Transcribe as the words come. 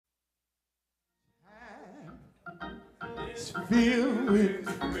filled with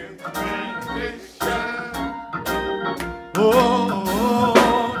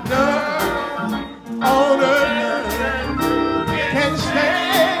oh, none on earth can stand.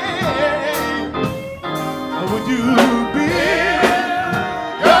 Would you build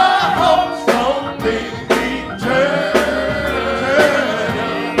your hopes on things eternal?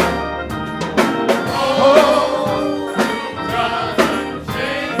 Oh, God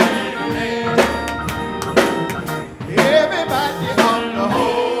unchanging hand. Everybody on the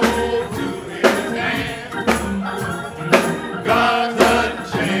hold to His hand. God's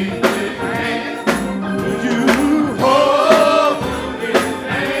unchanging hand. Would you hold His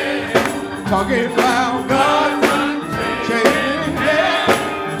hand? Talking about God's unchanging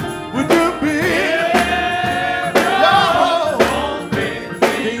hand. Would you build your hope on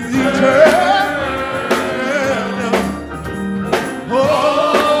things eternal? Oh,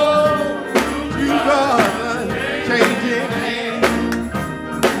 you God's unchanging hand.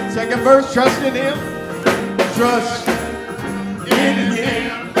 Second verse, trust in Him. Trust in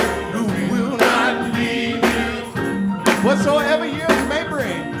Him who will not leave you. Whatsoever years may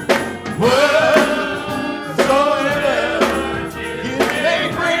bring. Whatsoever years may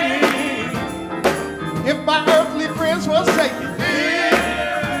bring. If my earthly friends forsake me. If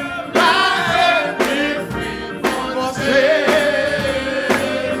my earthly friends forsake me.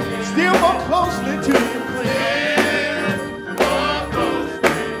 Still more closely to Him.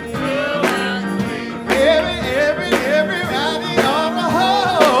 Everybody on the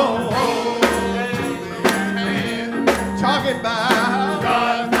whole. Talking about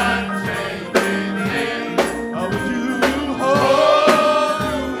God's unchanging hand. Would you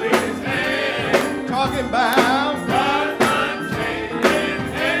hold His hand? Talking about God's unchanging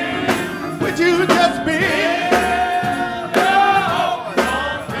hand. Would you just be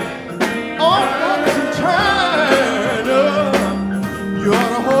on what's eternal? You ought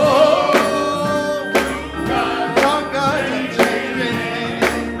to hold God's unchanging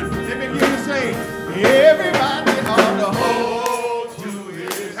hand. Let me hear you say, everybody on the hold to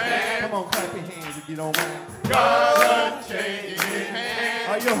His hand. Come on, clap your hands if you don't mind. God's unchanging hand.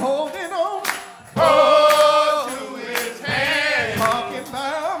 Are you holding on? Hold to His hand. Talking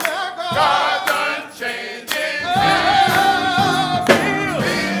about my God. God's unchanging hand.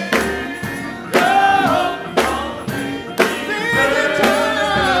 Feel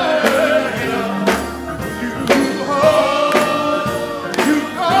you hold, you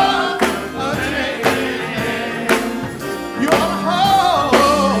God's unchanging hand. You ought to hold,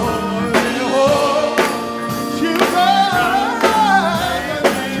 you hold, you God's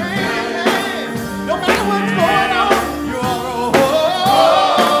unchanging hand. No matter what's going on, you ought to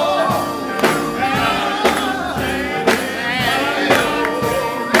hold.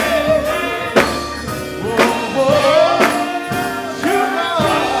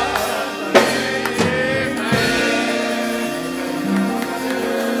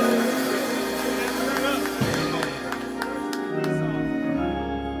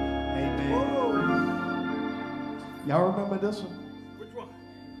 Y'all remember this one? Which one?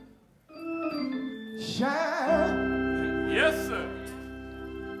 Shine. Yes, sir.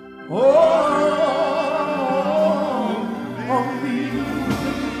 On me.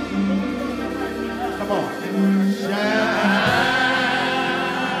 Come on. Shine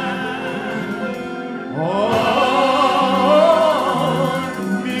on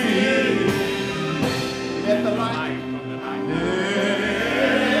me. Let the light. Let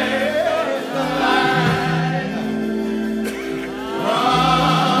the light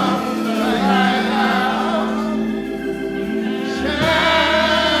from the house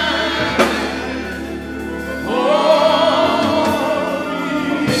shine.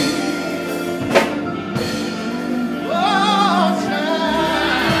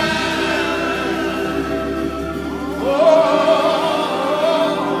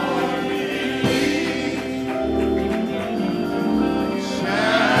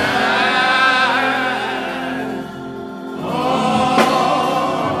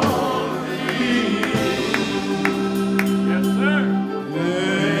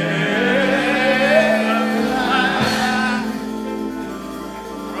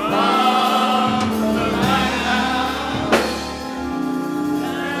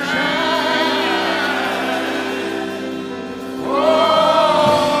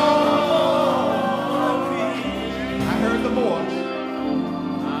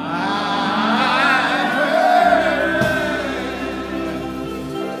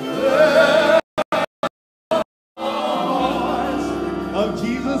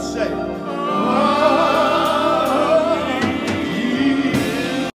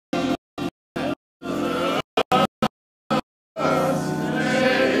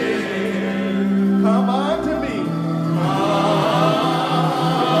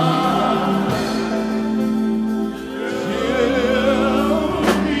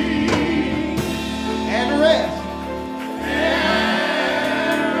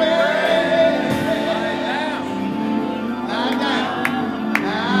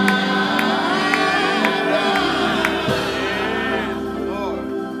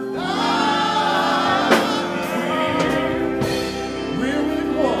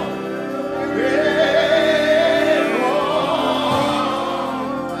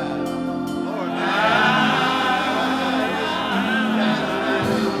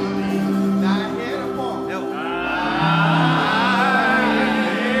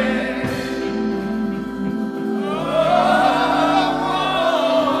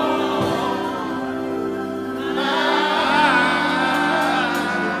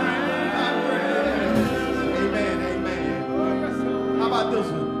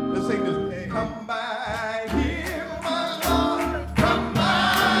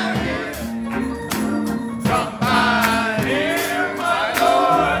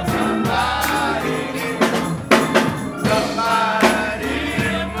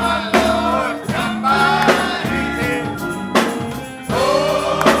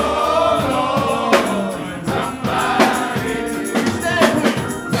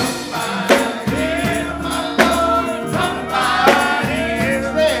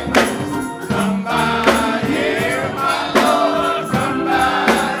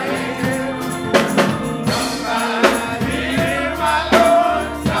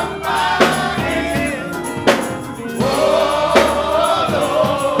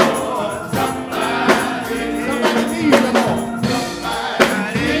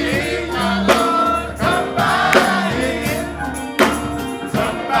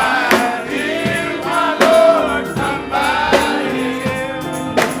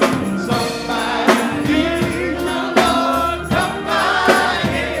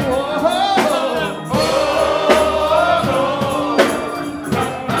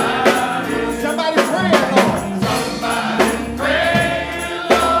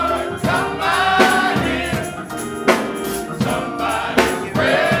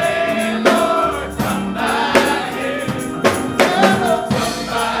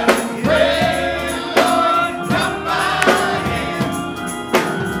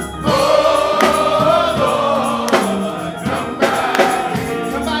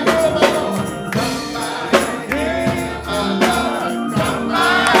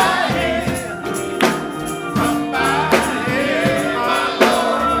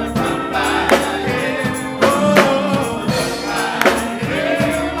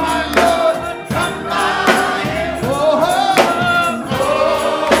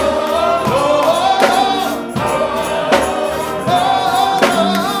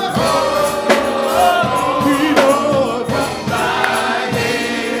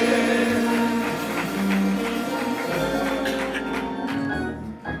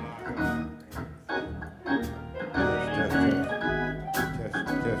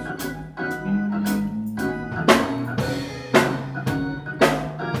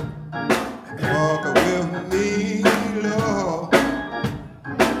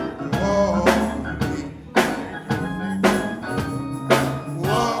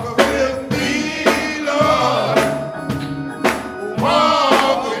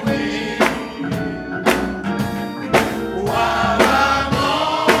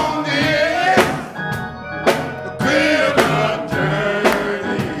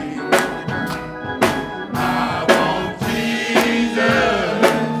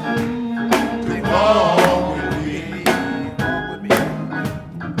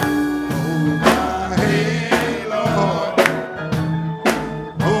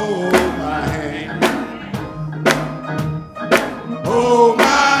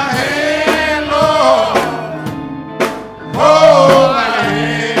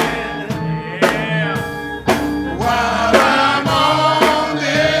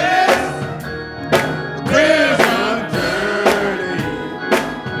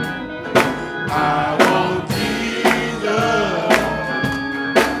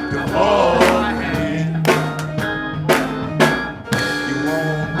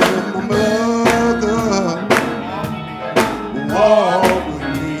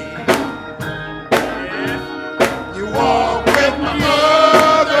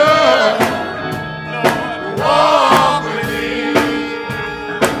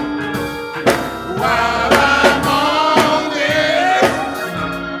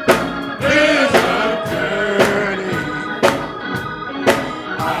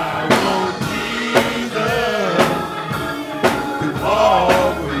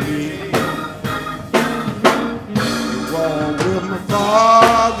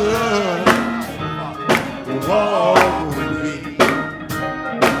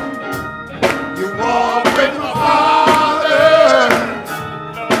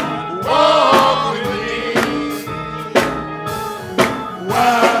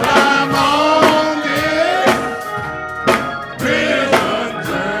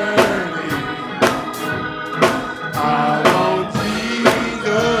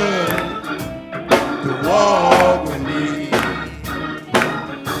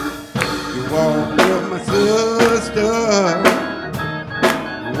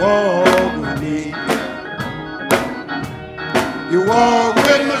 walk with me. You walk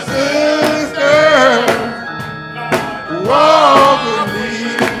with my sister. Walk with me.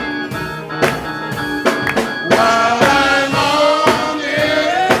 While I'm on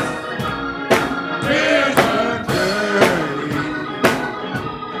this prison journey,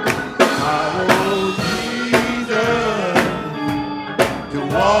 I want Jesus to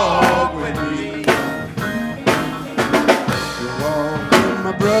walk with me. To walk with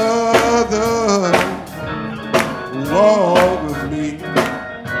my brother. Walk with me.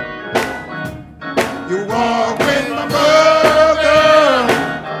 You walk with my brother.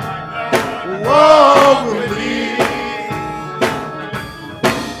 Walk with me.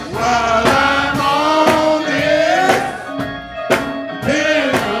 While I'm on this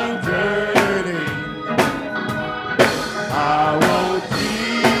pilgrim journey, I want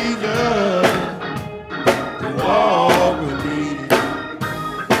Jesus to walk with me.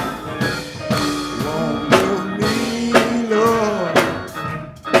 Walk with me, Lord.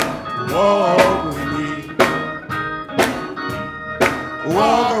 Walk with me.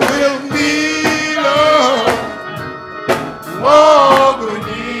 Walk with me, Lord. Walk with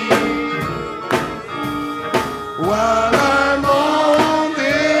me. While I'm on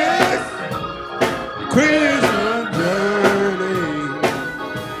this Christian journey,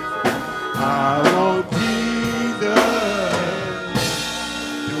 I want Jesus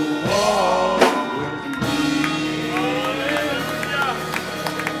to walk with me.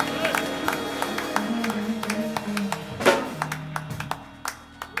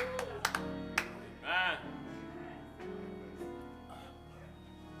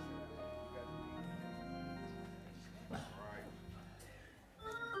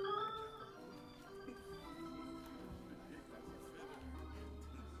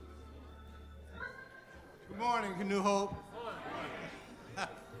 Good morning, New Hope.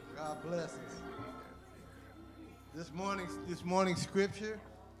 God bless us. This morning's scripture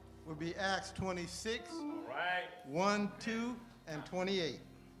will be Acts 26, 1, 2, and 28.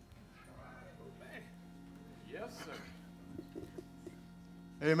 Yes, sir.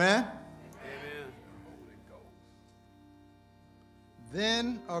 Amen. Amen.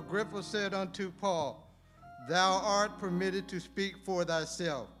 Then Agrippa said unto Paul, Thou art permitted to speak for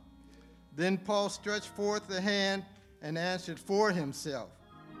thyself. Then Paul stretched forth the hand and answered for himself.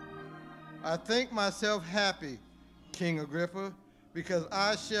 I think myself happy, King Agrippa, because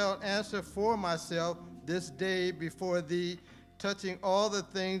I shall answer for myself this day before thee, touching all the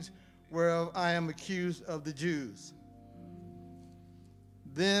things whereof I am accused of the Jews.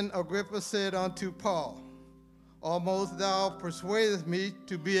 Then Agrippa said unto Paul, Almost thou persuadest me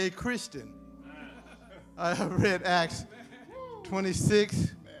to be a Christian. I have read Acts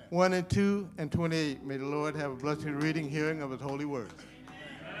 26, 1 and 2, and 28. May the Lord have a blessed reading, hearing of his holy word.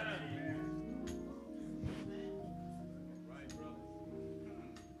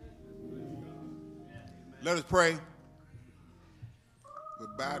 Let us pray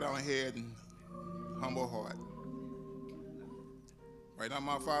with bowed down head and humble heart. Right now,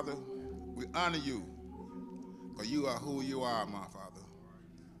 my Father, we honor you, because you are who you are, my Father.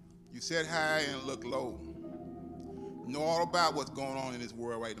 You sit high and look low. You know all about what's going on in this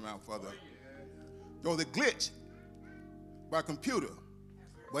world right now, Father. There was a glitch by computer,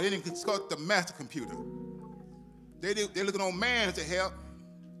 but it didn't consult the master computer. They're looking on man to help.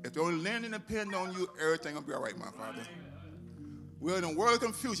 If they only land and depend on you, everything will be all right, my Father. We're in a world of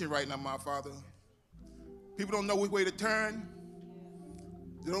confusion right now, my Father. People don't know which way to turn.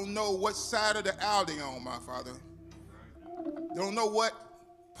 They don't know what side of the aisle they're on, my Father. They don't know what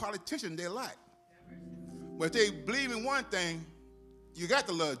politician they like. But if they believe in one thing, you got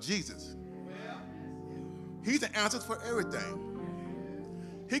to love Jesus. He's the answer for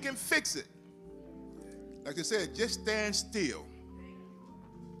everything. He can fix it. Like I said, just stand still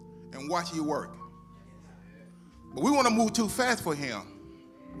and watch you work. But we want to move too fast for him.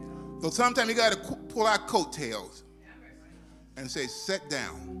 So sometimes you got to pull our coattails and say, sit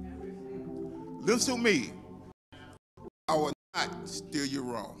down. Listen to me. I will not steer you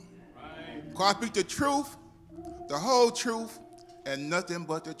wrong. Because I speak the truth, the whole truth, and nothing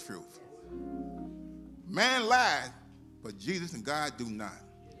but the truth. Man lies, but Jesus and God do not.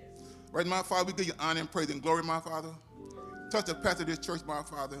 Right, my Father, we give you honor and praise and glory, my Father. Touch the pastor of this church, my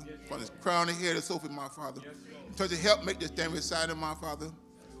Father, from his crown of hair to sofa, my Father. Touch his help make this stand beside him, my Father.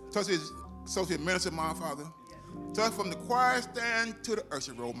 Touch his associate minister, my Father. Touch from the choir stand to the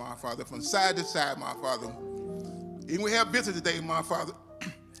usher roll, my Father, from side to side, my Father. Even we have visitors today, my Father.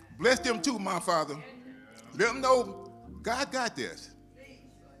 Bless them too, my Father. Let them know God got this.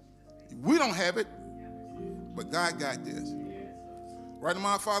 We don't have it, but God got this. Right now,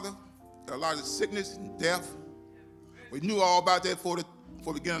 my Father, a lot of sickness and death. We knew all about that before the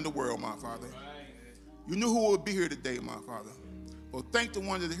beginning of the world, my Father. You knew who would be here today, my Father. Well, thank the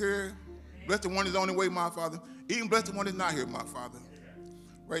one that's here. Bless the one that's on the way, my Father. Even bless the one that's not here, my Father.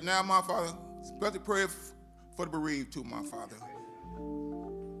 Right now, my Father, special prayer for the bereaved too, my Father.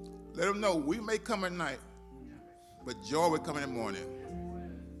 Let them know we may come at night, but joy will come in the morning.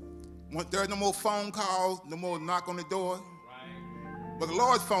 There's no more phone calls, no more knock on the door. But the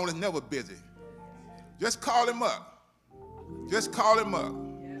Lord's phone is never busy. Just call him up. Just call him up.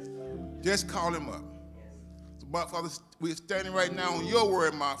 Just call him up. So, my Father, we're standing right now on your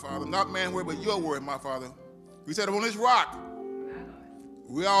word, my Father. Not man's word, but your word, my Father. We said on this rock.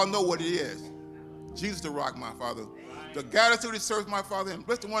 We all know what it is. Jesus the rock, my Father. To guide us through this service, my Father, and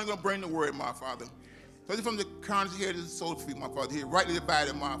bless the one who's going to bring the word, my Father. Especially from the crown of his head to the sole of his feet, my Father. He rightly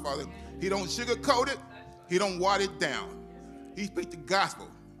divided, my Father. He don't sugarcoat it. He don't water it down. He speaks the gospel.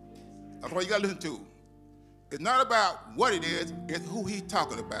 That's what you got to listen to. It's not about what it is, it's who he's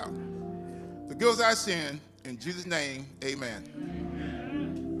talking about. Forgive us our sin. In Jesus' name, amen.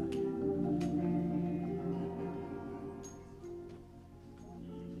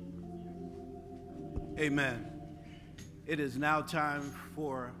 Amen. It is now time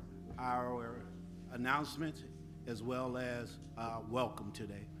for our announcement as well as welcome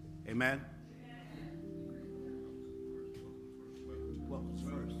today. Amen. Welcome is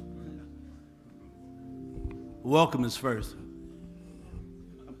first. Welcome is first.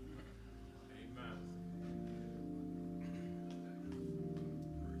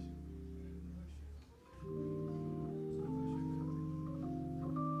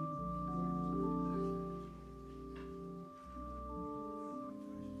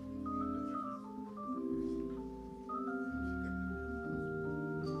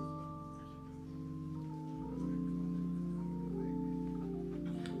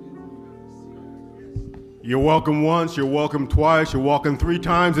 You're welcome once, you're welcome twice, you're welcome 3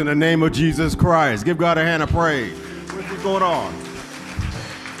 times in the name of Jesus Christ. Give God a hand of praise. What's going on?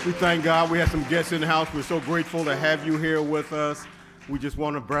 We thank God. We have some guests in the house. We're so grateful to have you here with us. We just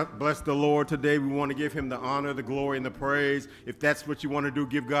want to bless the Lord today. We want to give him the honor, the glory, and the praise. If that's what you want to do,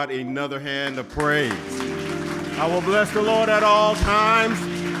 give God another hand of praise. I will bless the Lord at all times.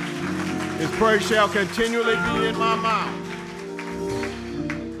 His praise shall continually be in my mouth.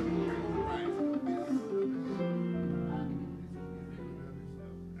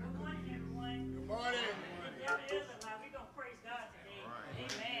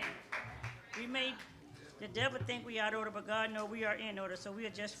 The devil think we out of order, but God know we are in order, so we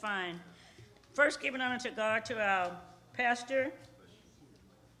are just fine. First, giving honor to God, to our pastor,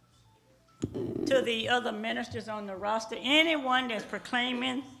 to the other ministers on the roster, anyone that's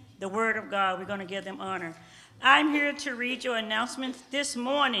proclaiming the word of God, we're going to give them honor. I'm here to read your announcements this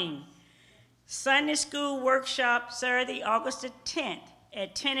morning. Sunday school workshop, Saturday, August the 10th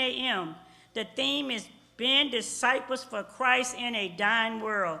at 10 a.m. The theme is being disciples for Christ in a dying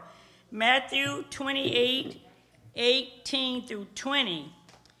world. Matthew 28:18 through 20.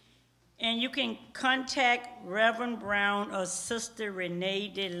 And you can contact Reverend Brown or Sister Renee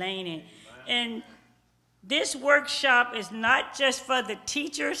Delaney. And this workshop is not just for the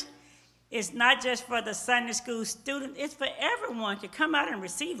teachers, it's not just for the Sunday school students, it's for everyone to come out and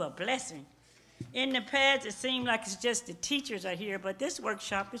receive a blessing. In the past, it seemed like it's just the teachers are here, but this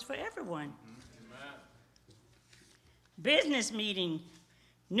workshop is for everyone. Amen. Business meeting.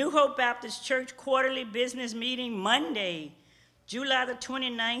 New Hope Baptist Church quarterly business meeting Monday, July the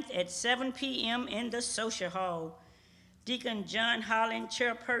 29th at 7 p.m. in the social hall. Deacon John Holland,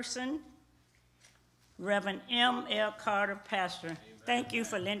 chairperson. Reverend M.L. Carter, pastor. Amen. Thank you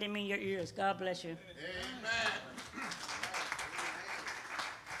for lending me your ears. God bless you. Amen.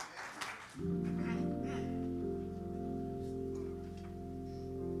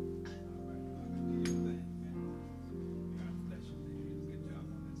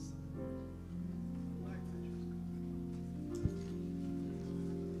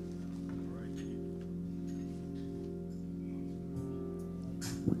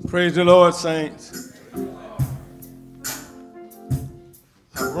 Praise the Lord, saints.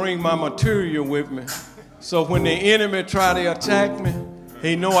 I bring my material with me, so when the enemy try to attack me,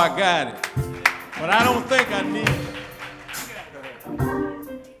 he know I got it. But I don't think I need it.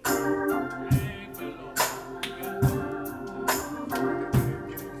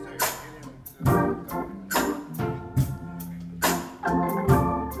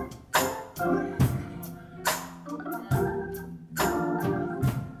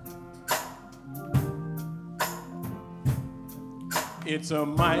 It's a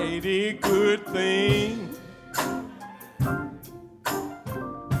mighty good thing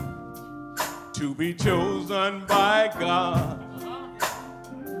to be chosen by God.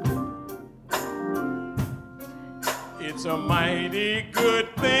 It's a mighty good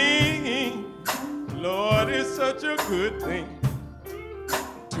thing. Lord, it's such a good thing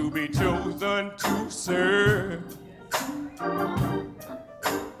to be chosen to serve.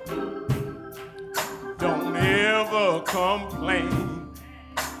 Don't ever complain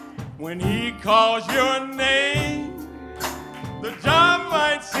when he calls your name. The job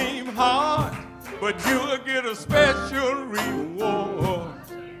might seem hard, but you'll get a special reward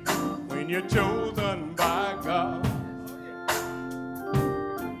when you're chosen by God.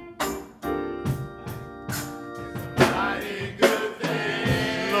 Mighty good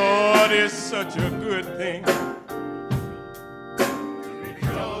thing. Lord, it's such a good thing.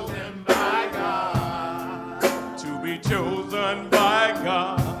 Chosen by God. To be chosen by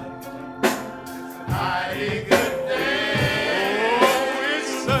God. Mighty good thing. Oh,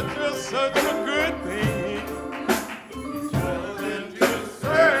 it's such a good thing. Chosen to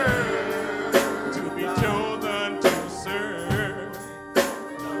serve. To be chosen to serve.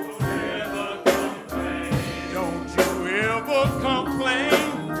 Don't ever complain. Don't you ever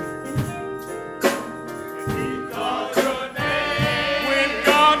complain He calls your name. when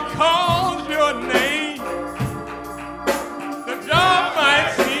God calls your name. The job might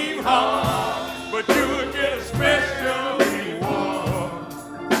seem hard, but you'll get a special reward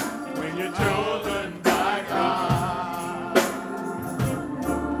when you're chosen by God.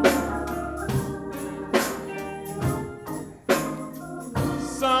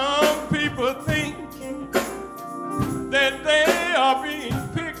 Some people think that they are being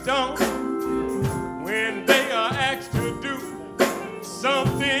picked on when they are asked to do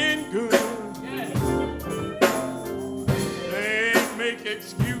something good. They make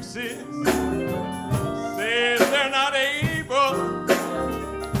excuses, says they're not able,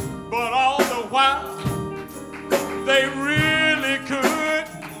 but all the while they really could.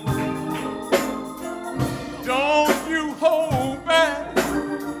 Don't you hold back,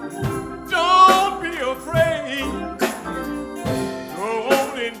 don't be afraid. Go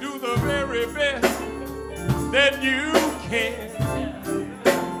on and do the very best that you can.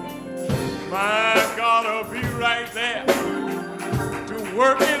 My God will be right there to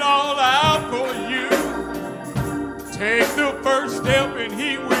work it all out for you. Take the first step and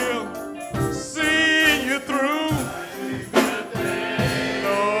he will see you through.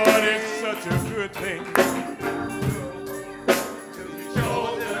 Lord, it's such a good thing.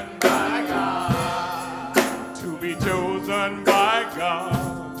 Chosen by God. To be chosen by God.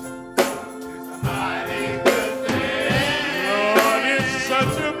 Mighty good thing. Lord, it's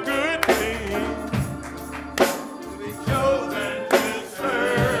such a good thing. Chosen to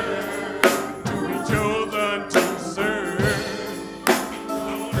serve. To be chosen to serve.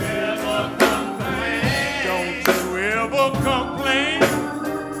 Don't ever complain. Don't you ever complain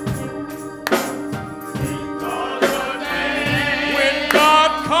Call your name. when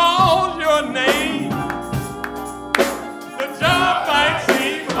God calls your name. The job might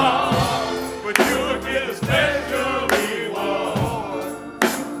seem hard, but you'll get a special reward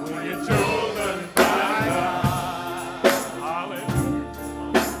when you're chosen by God. Hallelujah.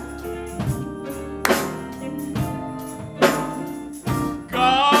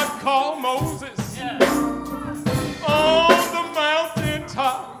 God called Moses on the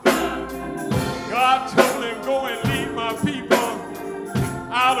mountaintop. God told him, go and lead my people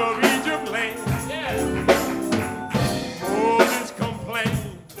out of Egypt land. Moses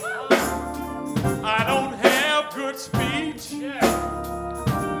complained, I don't have good speech.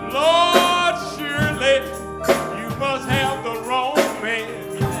 Lord, surely you must have the wrong man.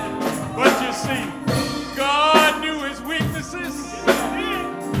 But you see, God knew his weaknesses,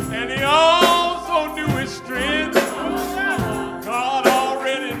 and he also knew his strength. God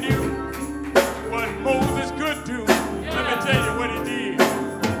already knew what Moses could do. Let me tell you what he did.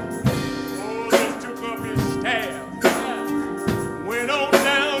 Moses took up his staff, went on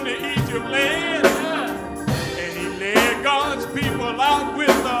down to Egypt land, and he led God's people out with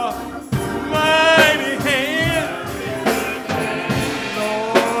a mighty hand.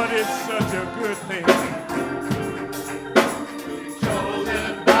 Lord, it's such a good thing.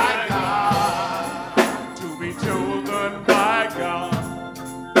 Chosen by God. To be chosen by God.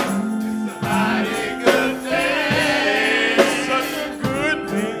 Mighty good thing. It's such a good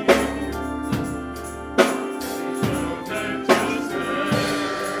thing. Chosen to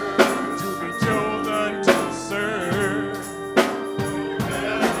serve. To be chosen to serve. Never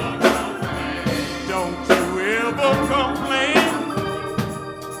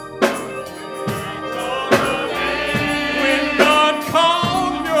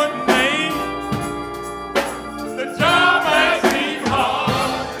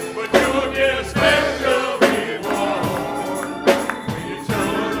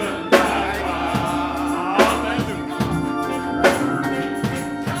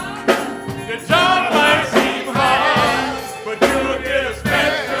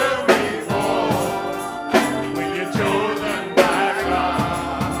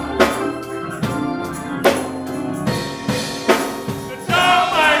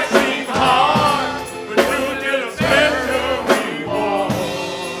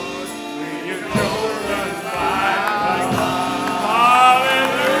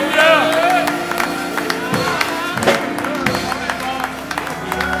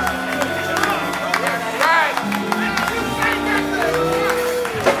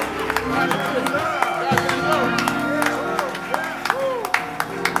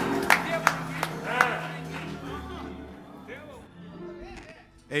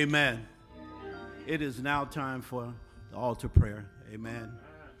Amen. It is now time for the altar prayer. Amen.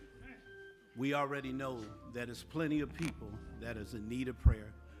 We already know that there's plenty of people that is in need of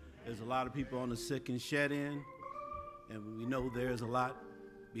prayer. There's a lot of people on the sick and shed in, and we know there's a lot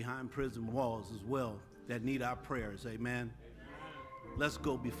behind prison walls as well that need our prayers. Amen. Let's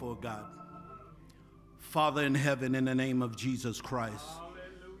go before God. Father in heaven, in the name of Jesus Christ,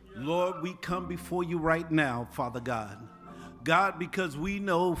 Lord, we come before you right now, Father God. God, because we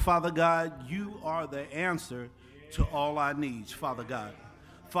know, Father God, you are the answer to all our needs, Father God.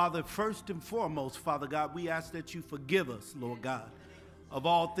 Father, first and foremost, Father God, we ask that you forgive us, Lord God, of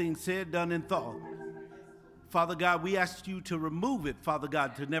all things said, done, and thought. Father God, we ask you to remove it, Father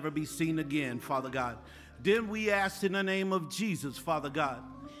God, to never be seen again, Father God. Then we ask in the name of Jesus, Father God,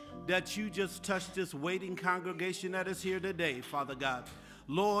 that you just touch this waiting congregation that is here today, Father God.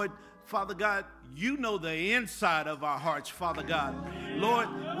 Lord, Father God, you know the inside of our hearts, Father God. Lord,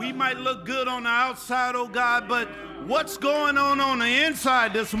 we might look good on the outside, oh God, but what's going on the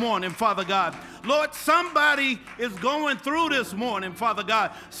inside this morning, Father God? Lord, somebody is going through this morning, Father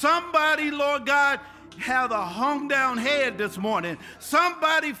God. Somebody, Lord God, have a hung down head this morning.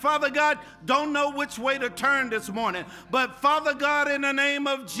 Somebody, Father God, don't know which way to turn this morning. But Father God, in the name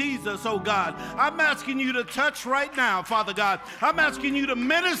of Jesus, oh God, I'm asking you to touch right now, Father God. I'm asking you to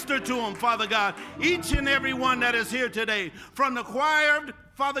minister to them, Father God. Each and every one that is here today, from the choir,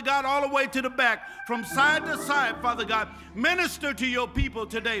 Father God, all the way to the back, from side to side, Father God. Minister to your people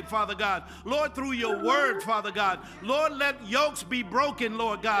today, Father God. Lord, through your word, Father God. Lord, let yokes be broken,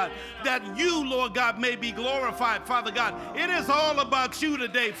 Lord God, that you, Lord God, may be glorified, Father God. It is all about you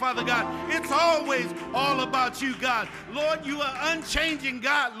today, Father God. It's always all about you, God. Lord, you are unchanging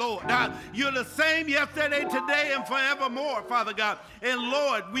God, Lord. You're the same yesterday, today, and forevermore, Father God. And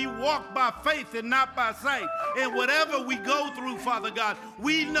Lord, we walk by faith and not by sight. And whatever we go through, Father God,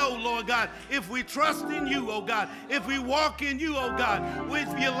 we know, Lord God, if we trust in you, oh God, if we walk in you, oh God,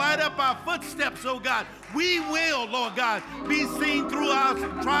 if you light up our footsteps, oh God, we will, Lord God, be seen through our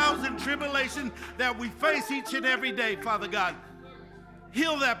trials and tribulations that we face each and every day, Father God.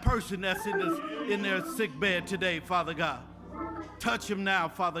 Heal that person that's in their sick bed today, Father God. Touch him now,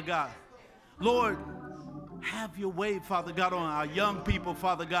 Father God. Lord, have your way, Father God, on our young people,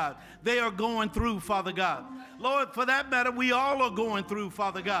 Father God. They are going through, Father God. Lord, for that matter, we all are going through,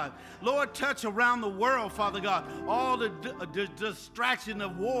 Father God. Lord, touch around the world, Father God, all the distraction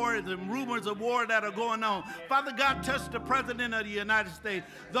of wars and rumors of war that are going on. Father God, touch the President of the United States,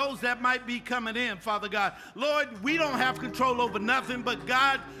 those that might be coming in, Father God. Lord, we don't have control over nothing, but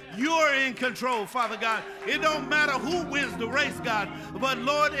God, you're in control, Father God. It don't matter who wins the race, God. But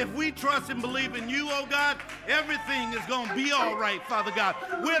Lord, if we trust and believe in you, oh God, everything is going to be all right, Father God.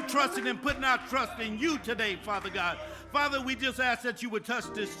 We're trusting and putting our trust in you today, Father God. Father, we just ask that you would touch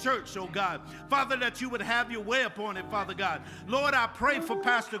this church, oh God. Father, that you would have your way upon it, Father God. Lord, I pray for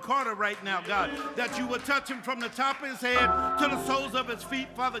Pastor Carter right now, God, that you would touch him from the top of his head to the soles of his feet,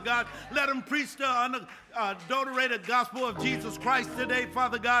 Father God. Let him preach the unadulterated gospel of Jesus Christ today,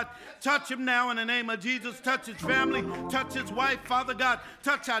 Father God. Touch him now in the name of Jesus. Touch his family. Touch his wife, Father God.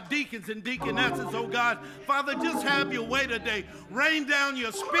 Touch our deacons and deaconesses, oh God. Father, just have your way today. Rain down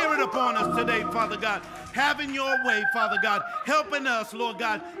your spirit upon us today, Father God. Having your way, Father God. Helping us, Lord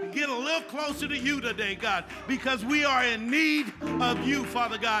God, get a little closer to you today, God, because we are in need of you,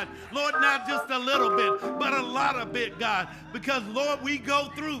 Father God. Lord, not just a little bit, but a lot of bit, God, because, Lord, we go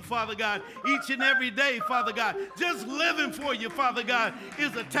through, Father God, each and every day, Father God. Just living for you, Father God,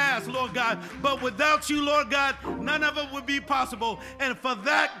 is a task, Lord God. But without you, Lord God, none of it would be possible. And for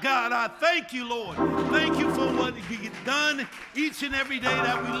that, God, I thank you, Lord. Thank you for what you've done each and every day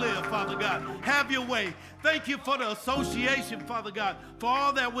that we live, Father God. Have your way. Thank you for the association, Father God, for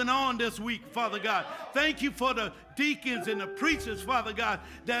all that went on this week, Father God. Thank you for the deacons and the preachers, Father God,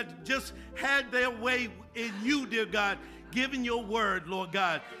 that just had their way in you, dear God, giving your word, Lord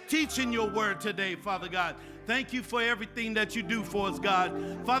God, teaching your word today, Father God. Thank you for everything that you do for us, God.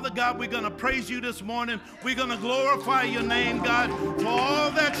 Father God, we're going to praise you this morning. We're going to glorify your name, God, for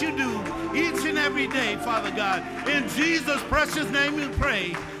all that you do each and every day, Father God. In Jesus' precious name we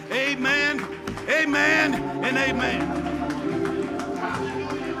pray. Amen, amen, and amen.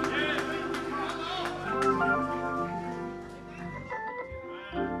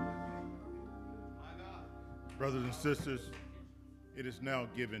 Brothers and sisters, it is now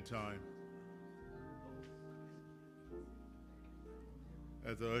giving time.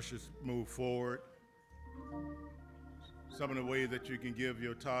 As the ushers move forward, some of the ways that you can give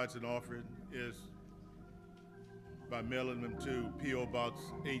your tithes and offering is by mailing them to P.O. Box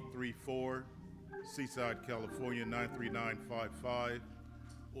 834, Seaside, California 93955.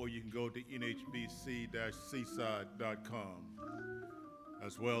 or you can go to nhbc-seaside.com.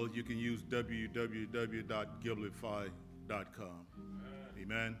 As well, you can use www.giblify.com.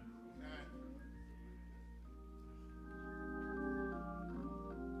 Amen.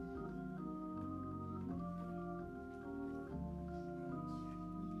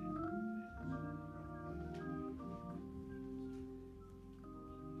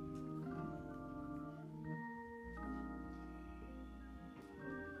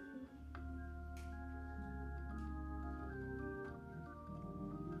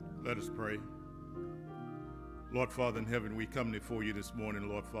 Let us pray. Lord Father in heaven, we come before you this morning,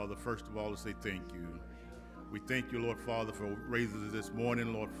 Lord Father, first of all to say thank you. We thank you, Lord Father, for raising us this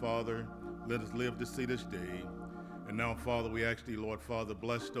morning, Lord Father. Let us live to see this day. And now, Father, we actually, Lord Father,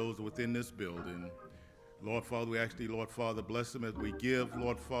 bless those within this building. Lord Father, we actually, Lord Father, bless them as we give,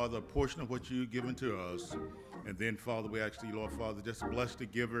 Lord Father, a portion of what you've given to us. And then, Father, we actually, Lord Father, just bless the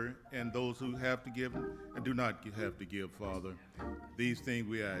giver and those who have to give and do not have to give, Father. These things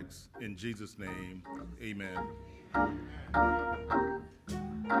we ask in Jesus' name. Amen.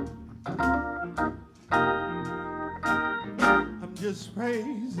 I'm just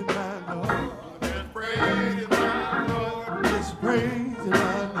praising my Lord. Just praising my Lord. Just praising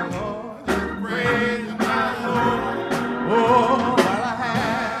my Lord. Just praising my Lord. Oh, while I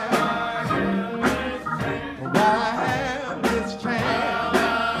have this chance,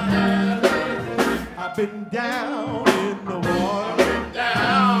 I've been down in the water.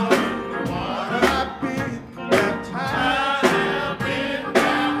 I've been baptized.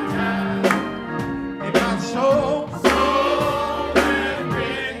 And my soul has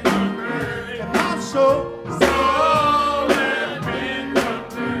been converted. And my soul has been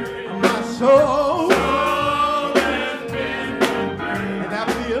converted. My soul has been converted. And I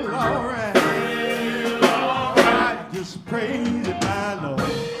feel all right. Just praise it, my Lord.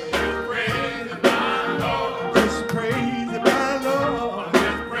 Just praise it, my Lord. Just praise it, my Lord.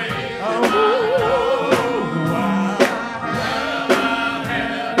 Just praise it, my Lord.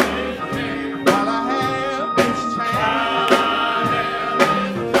 While I have this chance,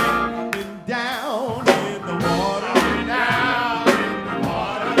 been down in the water.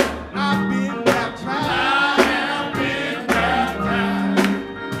 I've been baptized.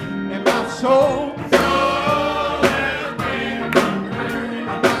 And my soul.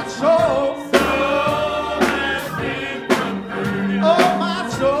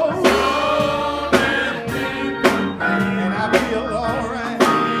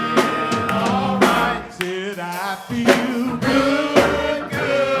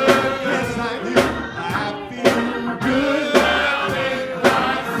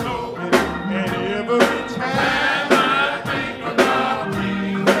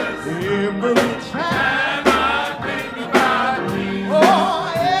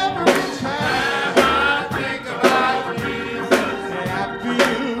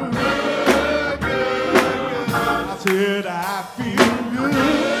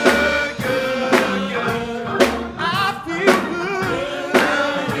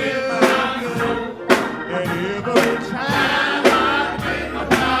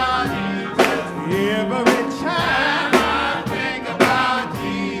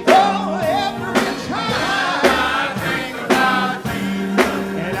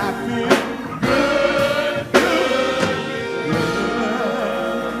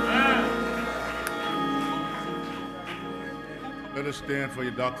 Let us stand for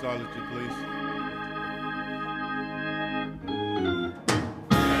your doxology, please.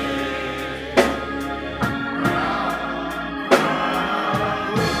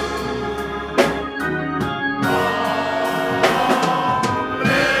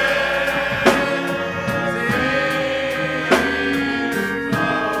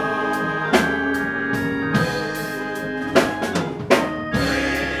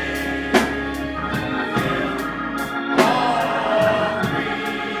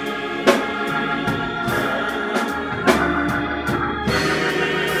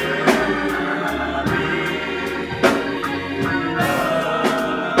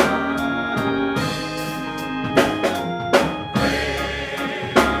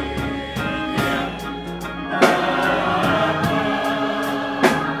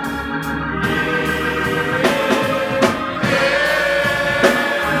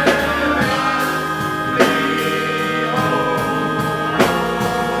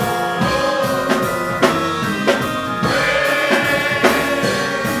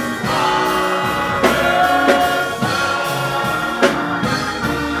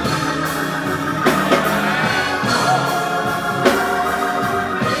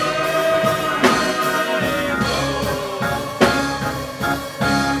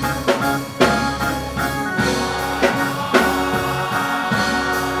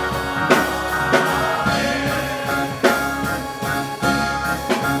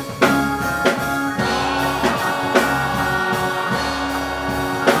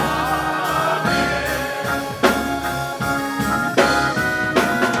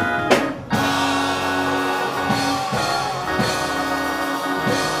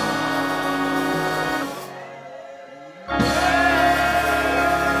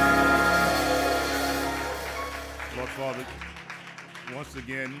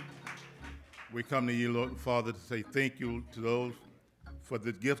 again, we come to you, Lord Father, to say thank you to those for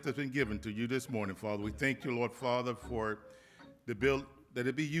the gift that's been given to you this morning, Father. We thank you, Lord Father, for the bill that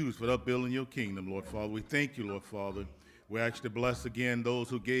it be used for upbuilding your kingdom, Lord Father. We thank you, Lord Father. We ask you to bless again those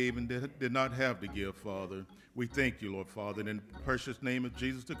who gave and did not have to give, Father. We thank you, Lord Father. And in the precious name of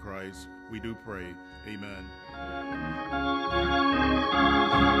Jesus the Christ, we do pray. Amen.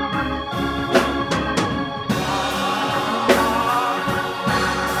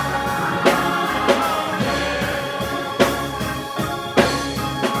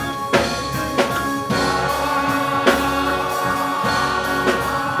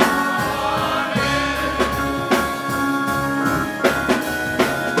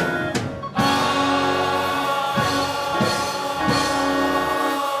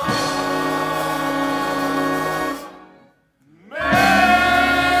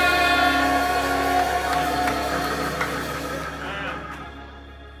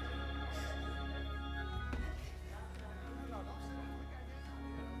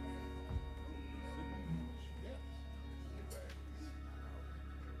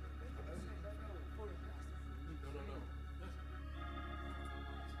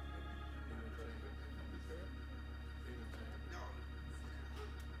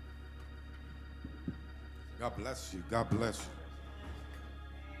 God bless you. God bless you.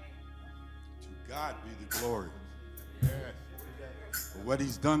 To God be the glory. For what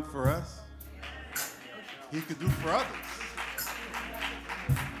he's done for us, he could do for others.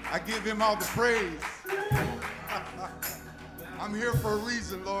 I give him all the praise. I'm here for a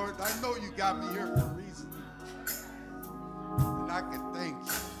reason, Lord. I know you got me here for a reason. And I can thank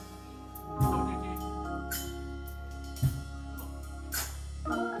you.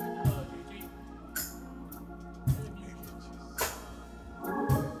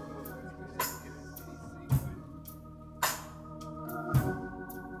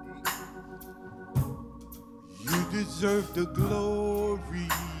 Deserve the glory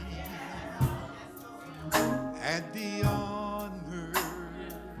and the honor.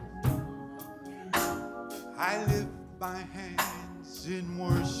 I lift my hands in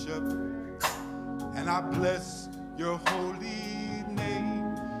worship and I bless your holy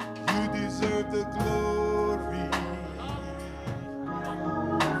name. You deserve the glory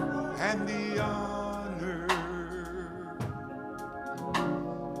and the honor.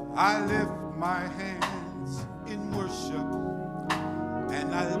 I lift my hands in worship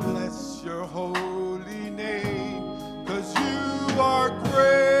and I bless your holy name, 'cause you are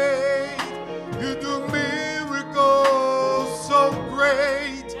great. You do miracles so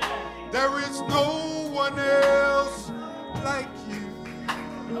great. There is no one else like you.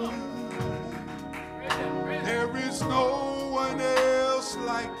 There is no one else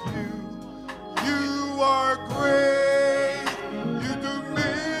like you. You are great. You do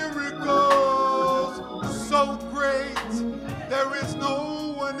miracles so great. There is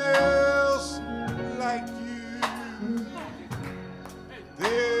no one else like you.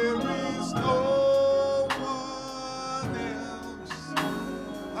 There is no one else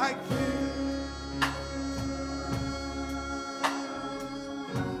like you.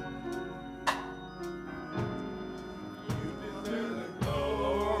 You deserve the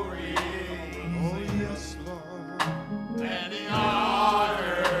glory. Oh yes, Lord. And the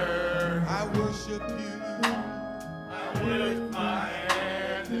honor. I worship you. With my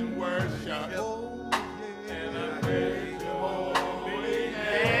hands in worship, oh, yeah. And I praise your holy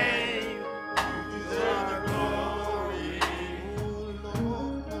name. You deserve the glory, oh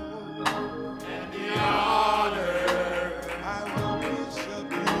Lord, and the honor. I worship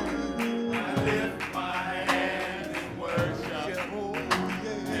you. I lift my hands in worship, oh,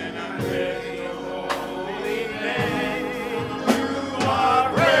 yeah. And I praise your holy name. You are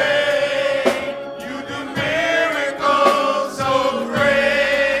great.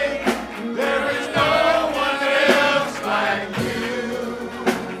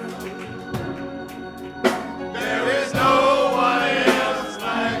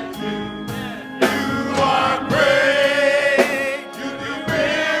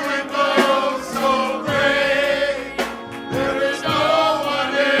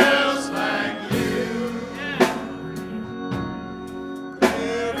 Like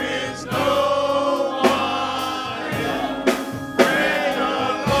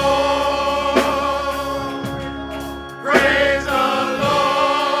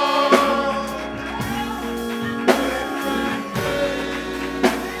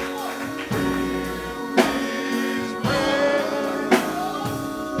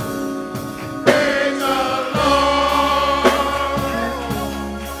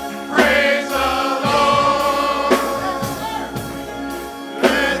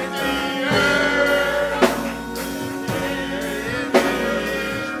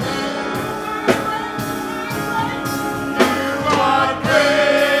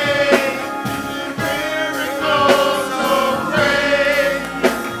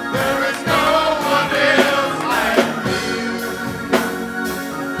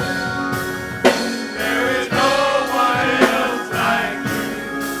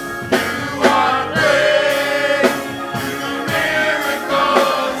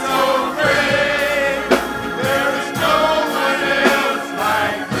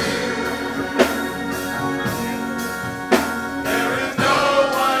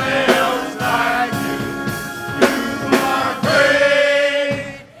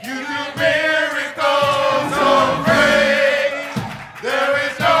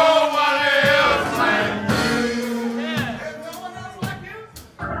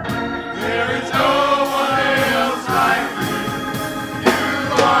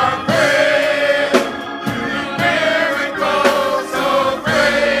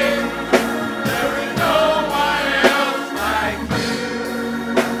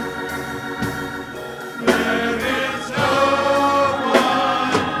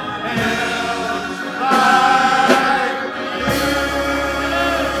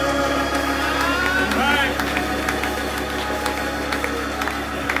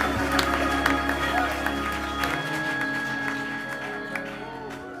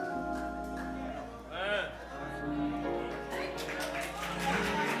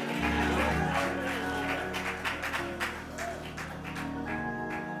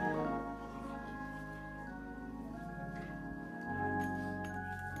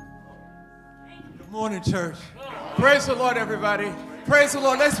Morning, church. Praise the Lord, everybody. Praise the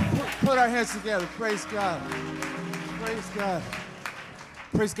Lord. Let's put our hands together. Praise God. Praise God.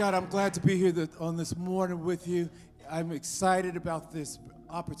 Praise God. I'm glad to be here on this morning with you. I'm excited about this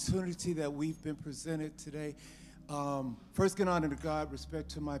opportunity that we've been presented today. First, give honor to God, respect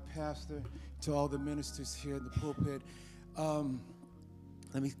to my pastor, to all the ministers here in the pulpit.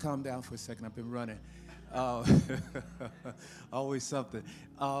 Let me calm down for a second. I've been running. Always something.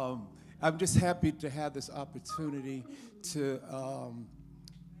 I'm just happy to have this opportunity to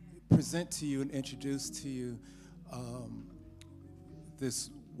present to you and introduce to you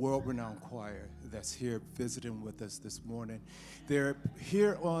this world-renowned choir that's here visiting with us this morning. They're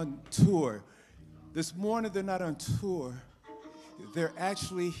here on tour. This morning they're not on tour. They're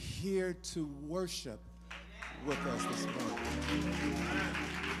actually here to worship with us this morning.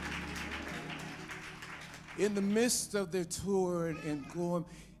 In the midst of their tour and going,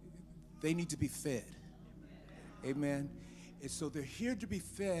 they need to be fed. Amen. And so they're here to be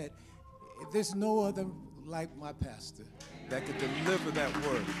fed. There's no other like my pastor that could deliver that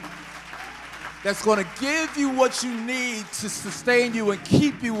word. That's going to give you what you need to sustain you and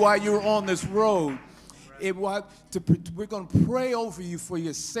keep you while you're on this road. We're going to pray over you for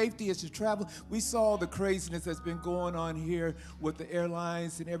your safety as you travel. We saw the craziness that's been going on here with the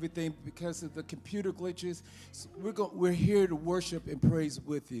airlines and everything because of the computer glitches. So we're here to worship and praise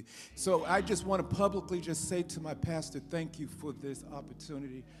with you. So I just want to publicly just say to my pastor, thank you for this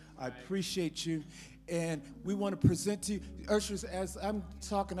opportunity. I appreciate you. And we want to present to you, ushers, as I'm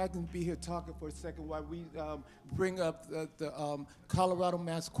talking, I can be here talking for a second while we bring up the Colorado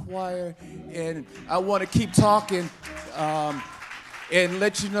Mass Choir. And I want to keep talking and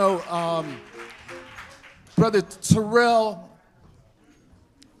let you know, Brother Terrell,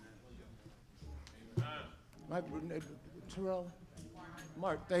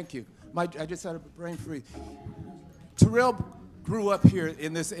 Mark, thank you. I just had a brain freeze. Terrell grew up here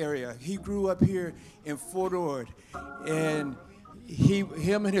in this area. He grew up here in Fort Ord, and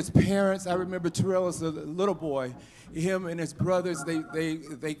him and his parents, I remember Terrell as a little boy, him and his brothers,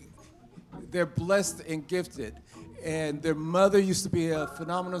 they're blessed and gifted. And their mother used to be a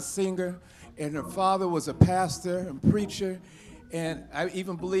phenomenal singer, and her father was a pastor and preacher. And I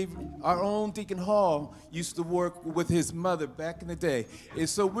even believe our own Deacon Hall used to work with his mother back in the day. And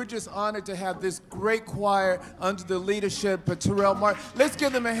so we're just honored to have this great choir under the leadership of Terrell Martin. Let's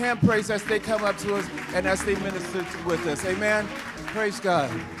give them a hand praise as they come up to us and as they minister with us. Amen. Praise God.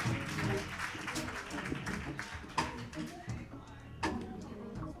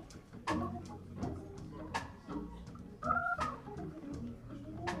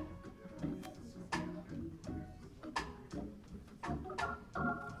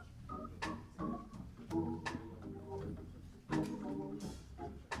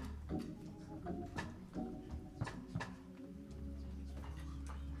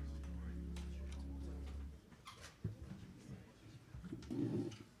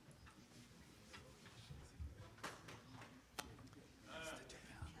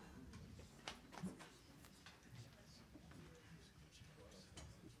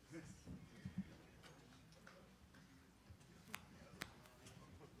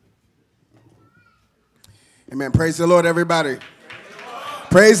 Amen. Praise the Lord, everybody.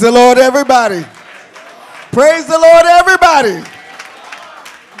 Praise the Lord, everybody. Praise the Lord, everybody.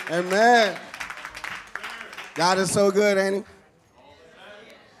 Amen. God is so good, ain't he?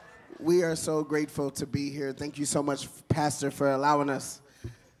 We are so grateful to be here. Thank you so much, Pastor, for allowing us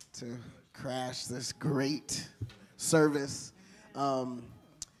to crash this great service.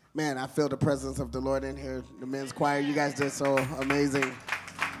 Man, I feel the presence of the Lord in here. The men's choir, you guys did so amazing.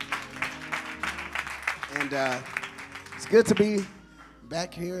 And it's good to be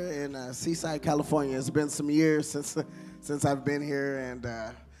back here in Seaside, California. It's been some years since I've been here, and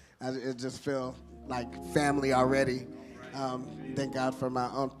it just feels like family already. Thank God for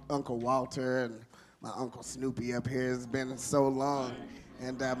my Uncle Walter and my Uncle Snoopy up here. It's been so long.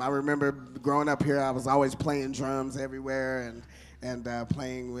 And I remember growing up here, I was always playing drums everywhere and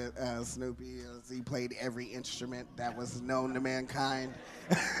playing with Snoopy. He played every instrument that was known to mankind.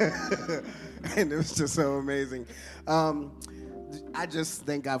 And it was just so amazing. I just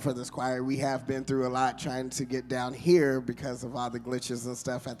thank God for this choir. We have been through a lot trying to get down here because of all the glitches and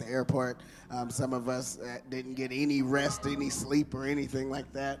stuff at the airport. Some of us didn't get any rest, any sleep, or anything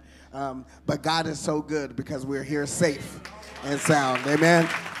like that. But God is so good because we're here safe and sound. Amen.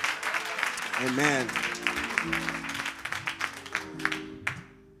 Amen.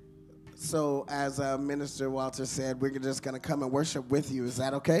 So as Minister Walter said, we're just going to come and worship with you. Is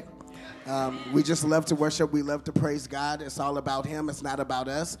that okay? We just love to worship. We love to praise God. It's all about him. It's not about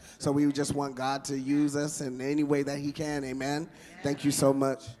us. So we just want God to use us in any way that he can. Amen. Thank you so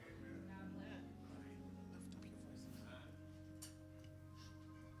much.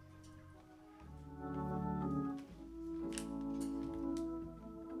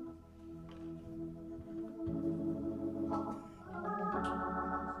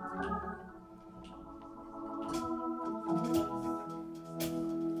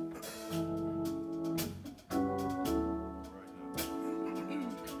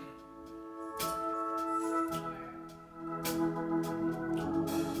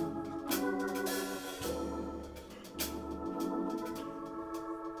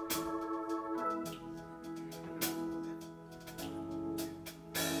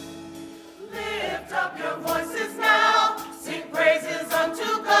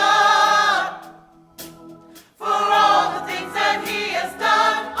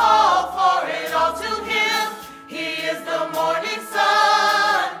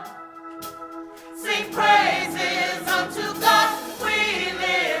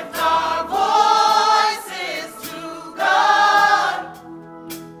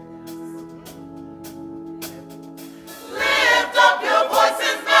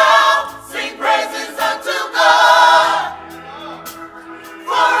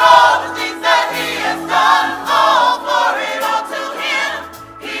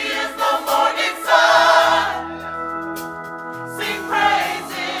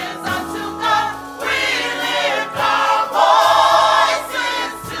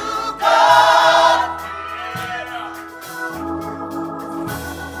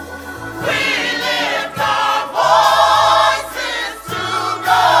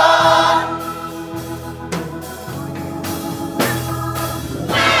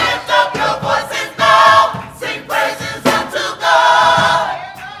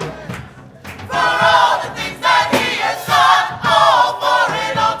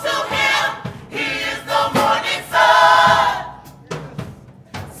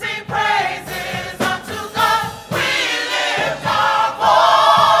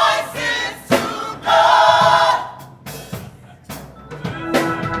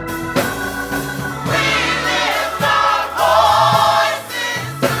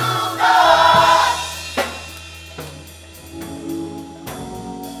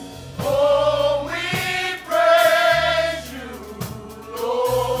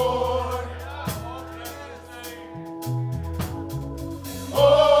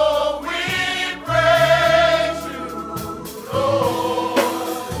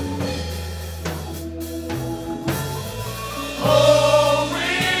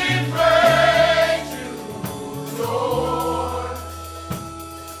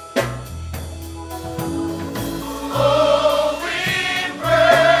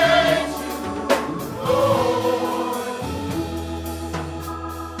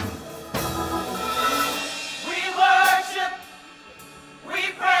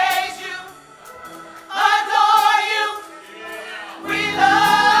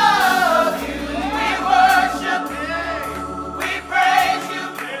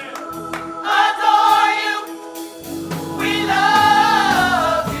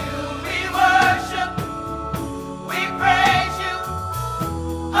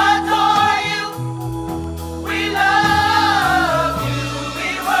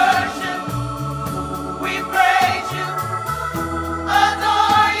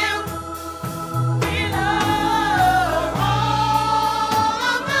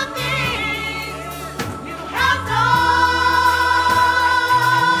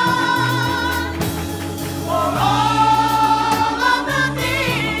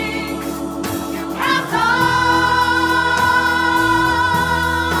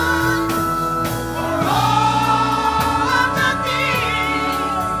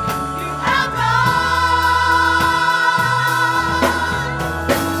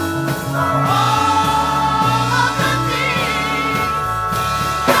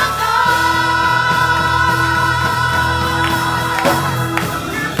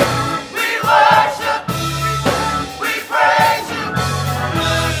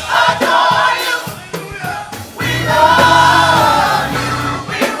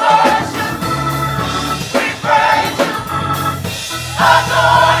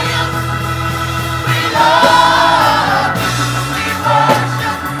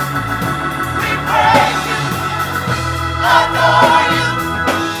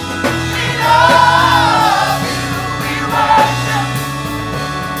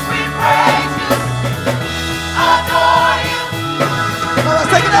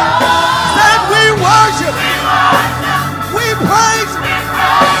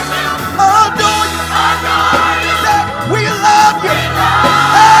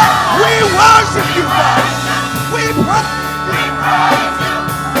 worship you, God. We praise you.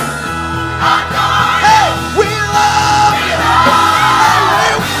 Hey, we love you.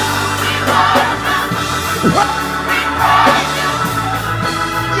 Hey, we love you.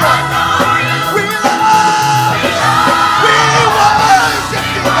 We love you. We worship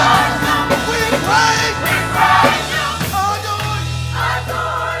you, God. We praise you.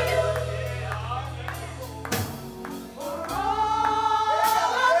 Adore you. For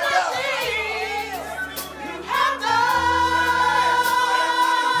all of the things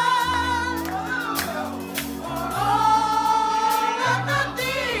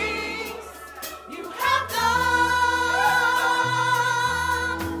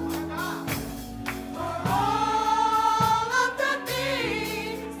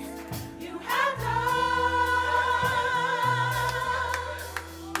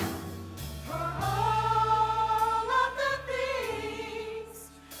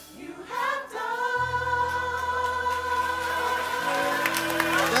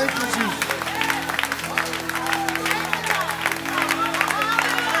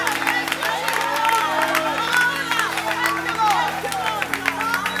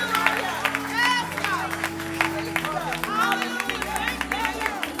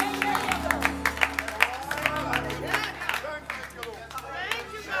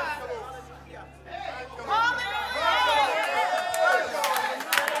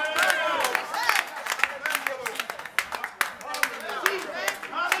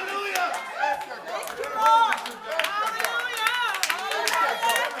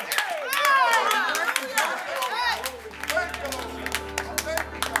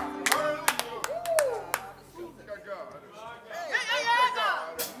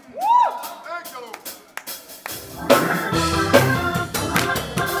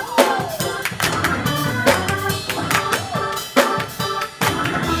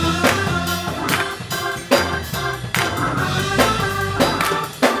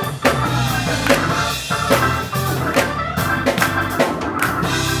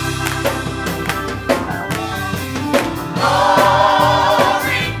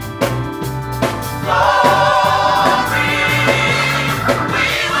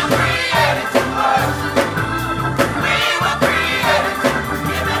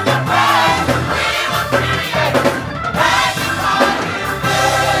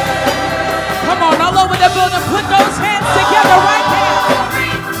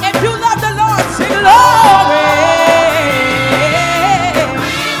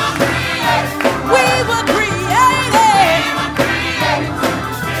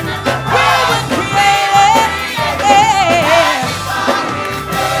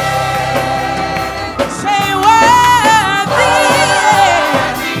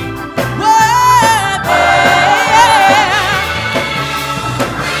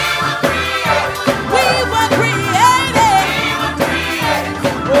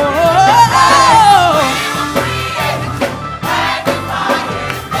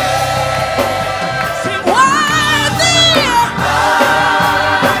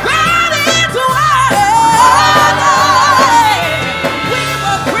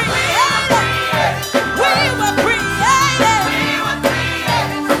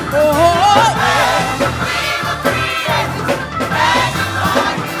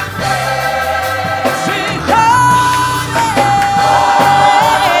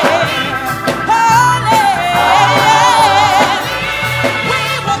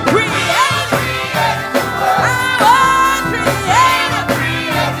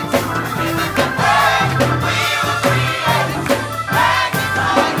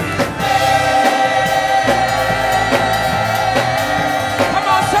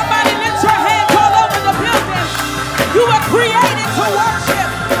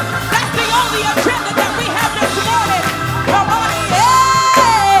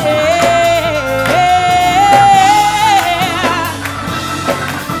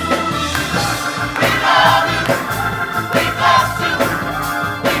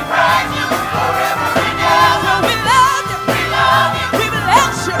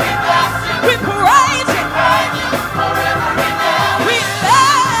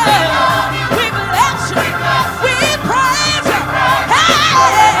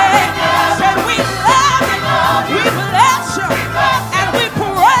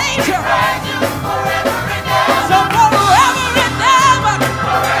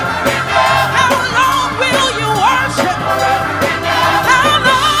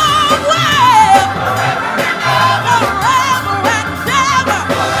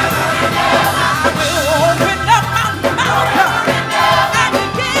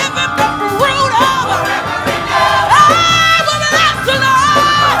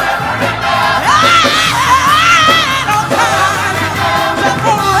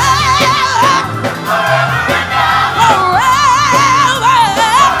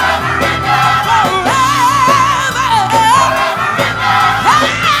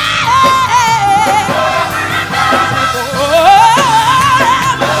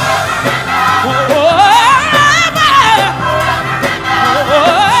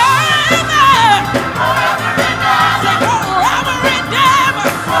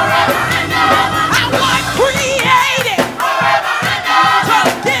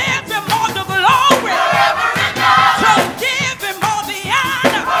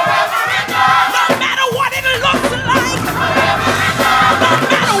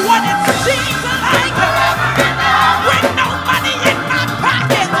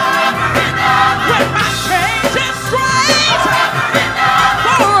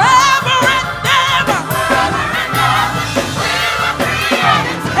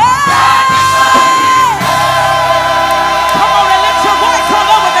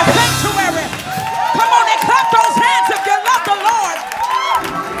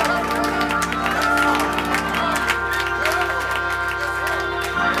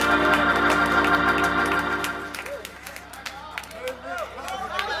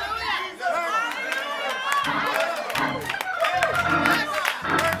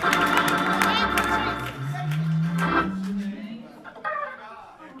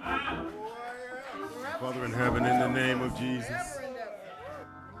Jesus.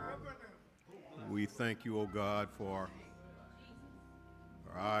 We thank you, O God, for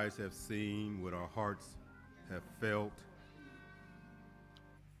our eyes have seen, what our hearts have felt,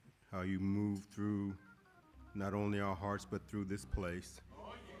 how you move through not only our hearts, but through this place.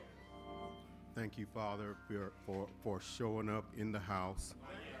 Thank you, Father, for showing up in the house.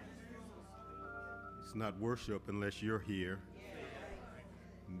 It's not worship unless you're here.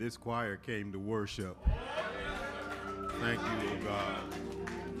 This choir came to worship. Thank you, oh God.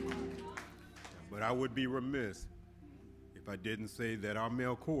 But I would be remiss if I didn't say that our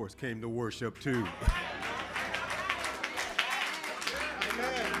male chorus came to worship too.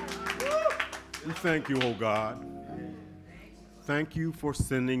 We thank you, oh God. Thank you for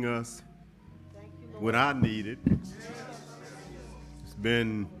sending us when I need it. It's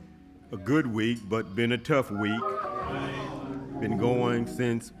been a good week, but been a tough week. Been going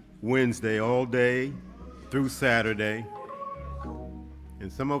since Wednesday all day through Saturday.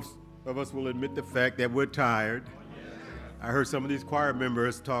 And some of us will admit the fact that we're tired. I heard some of these choir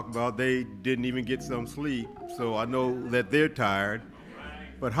members talk about they didn't even get some sleep, so I know that they're tired.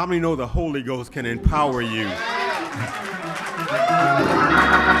 But how many know the Holy Ghost can empower you?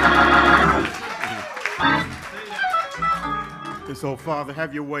 And so, Father,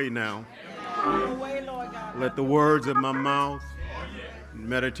 have your way now. Let the words of my mouth and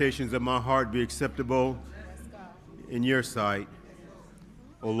meditations of my heart be acceptable in your sight.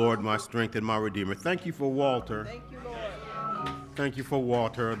 O Lord, my strength and my Redeemer. Thank you for Walter. Thank you, Lord. Thank you for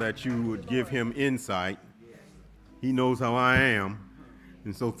Walter, that you would give him insight. He knows how I am.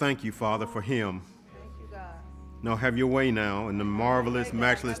 And so thank you, Father, for him. Thank you, God. Now have your way now. In the marvelous,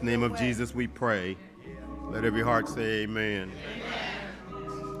 matchless name of Jesus we pray. Let every heart say amen.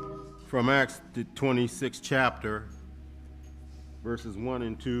 From Acts, the 26th chapter, verses 1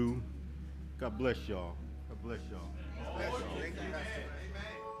 and 2. God bless y'all. God bless y'all.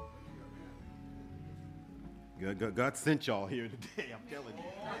 God sent y'all here today, I'm telling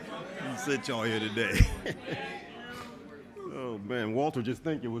you. He sent y'all here today. Oh, man, Walter just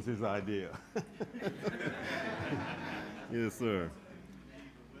think it was his idea. Yes, sir.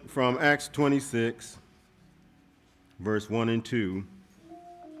 From Acts 26, verse 1 and 2,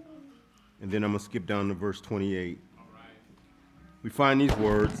 and then I'm going to skip down to verse 28. We find these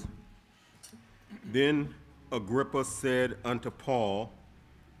words. Then Agrippa said unto Paul,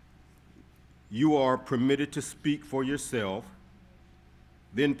 you are permitted to speak for yourself.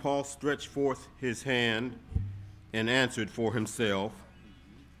 Then Paul stretched forth his hand and answered for himself,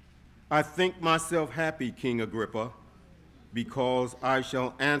 I think myself happy, King Agrippa, because I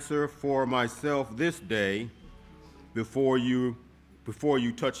shall answer for myself this day before you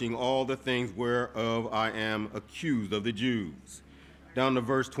touching all the things whereof I am accused of the Jews. Down to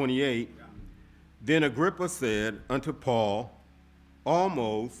verse 28, then Agrippa said unto Paul,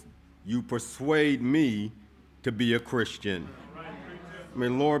 almost you persuade me to be a Christian. May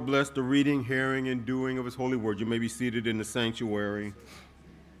the Lord bless the reading, hearing, and doing of his holy word. You may be seated in the sanctuary.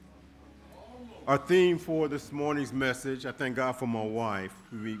 Our theme for this morning's message, I thank God for my wife.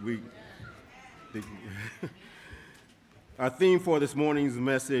 Our theme for this morning's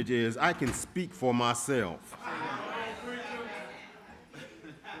message is, I can speak for myself.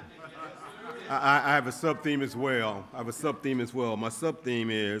 I have a sub-theme as well. My sub-theme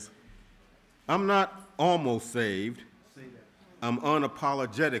is, I'm not almost saved. I'm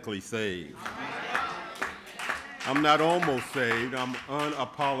unapologetically saved. I'm not almost saved. I'm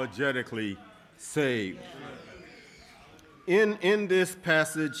unapologetically saved. In this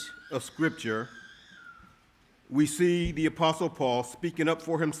passage of Scripture, we see the Apostle Paul speaking up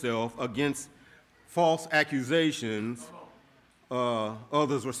for himself against false accusations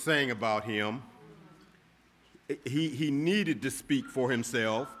others were saying about him. He needed to speak for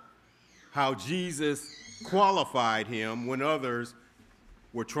himself, how Jesus qualified him when others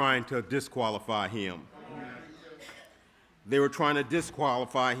were trying to disqualify him. They were trying to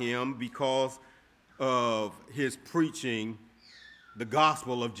disqualify him because of his preaching the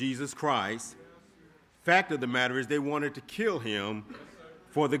gospel of Jesus Christ. Fact of the matter is they wanted to kill him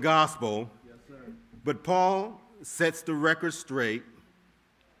for the gospel. But Paul sets the record straight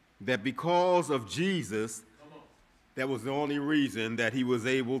that because of Jesus, that was the only reason that he was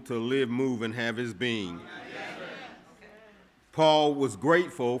able to live, move, and have his being. Paul was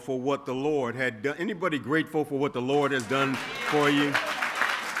grateful for what the Lord had done. Anybody grateful for what the Lord has done for you?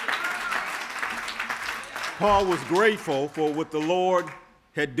 Paul was grateful for what the Lord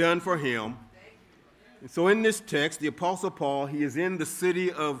had done for him. And so in this text, the Apostle Paul, he is in the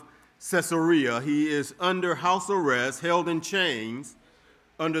city of Caesarea. He is under house arrest, held in chains,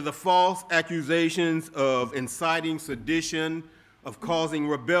 under the false accusations of inciting sedition, of causing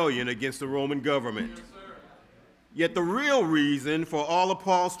rebellion against the Roman government. Yes, yet the real reason for all of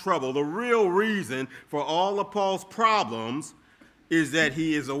Paul's trouble, the real reason for all of Paul's problems is that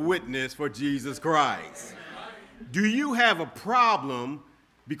he is a witness for Jesus Christ. Do you have a problem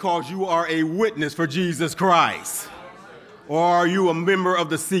because you are a witness for Jesus Christ? Or are you a member of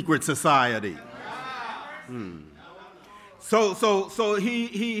the secret society? So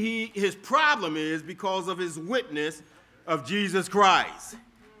his problem is because of his witness of Jesus Christ.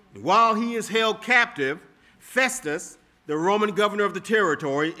 While he is held captive, Festus, the Roman governor of the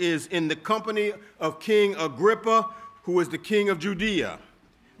territory, is in the company of King Agrippa, who is the king of Judea.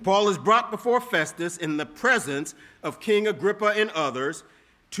 Paul is brought before Festus in the presence of King Agrippa and others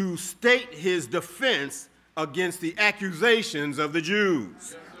to state his defense against the accusations of the Jews.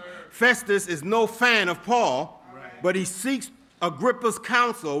 Yes, Festus is no fan of Paul, but he seeks Agrippa's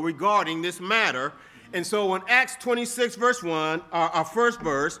counsel regarding this matter. And so in Acts 26, verse 1, our first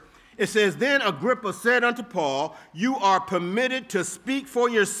verse, it says, "Then Agrippa said unto Paul, You are permitted to speak for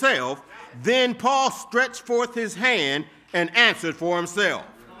yourself. Then Paul stretched forth his hand and answered for himself."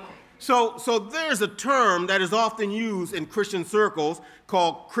 So there's a term that is often used in Christian circles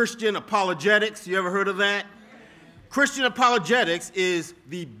called Christian apologetics. You ever heard of that? Christian apologetics is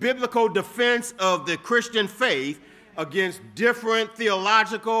the biblical defense of the Christian faith against different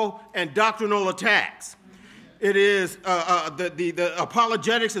theological and doctrinal attacks. It is, the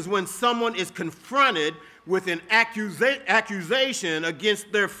apologetics is when someone is confronted with an accusation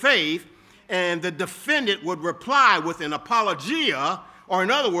against their faith, and the defendant would reply with an apologia, or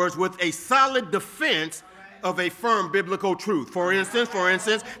in other words, with a solid defense of a firm biblical truth. For instance,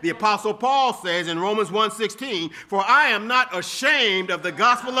 the Apostle Paul says in Romans 1:16, "For I am not ashamed of the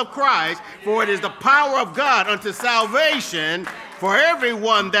gospel of Christ, for it is the power of God unto salvation for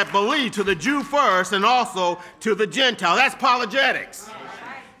everyone that believes, to the Jew first and also to the Gentile." That's apologetics.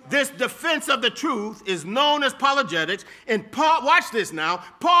 This defense of the truth is known as apologetics. And Paul, watch this now,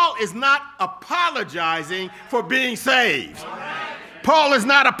 Paul is not apologizing for being saved. Paul is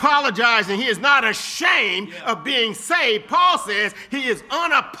not apologizing. He is not ashamed of being saved. Paul says he is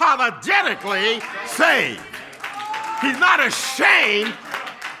unapologetically saved. He's not ashamed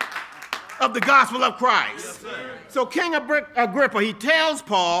of the gospel of Christ. Yes, so King Agrippa, he tells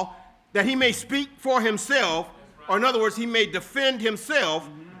Paul that he may speak for himself, or in other words, he may defend himself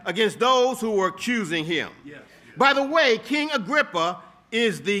against those who were accusing him. Yes. By the way, King Agrippa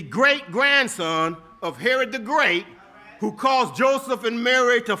is the great-grandson of Herod the Great, who caused Joseph and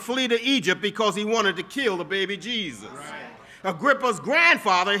Mary to flee to Egypt because he wanted to kill the baby Jesus. Right. Agrippa's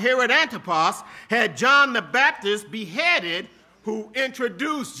grandfather, Herod Antipas, had John the Baptist beheaded, who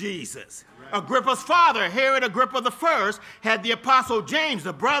introduced Jesus. Right. Agrippa's father, Herod Agrippa I, had the apostle James,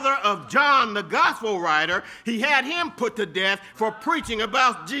 the brother of John, the gospel writer. He had him put to death for preaching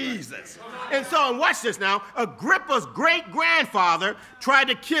about Jesus. And so, and watch this now, Agrippa's great-grandfather tried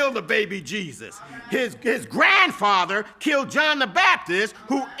to kill the baby Jesus. His grandfather killed John the Baptist,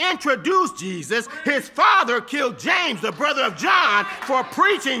 who introduced Jesus. His father killed James, the brother of John, for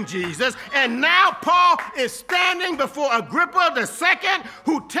preaching Jesus. And now Paul is standing before Agrippa II,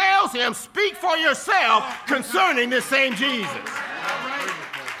 who tells him, "Speak for yourself concerning this same Jesus."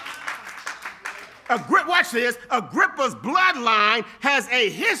 Watch this. Agrippa's bloodline has a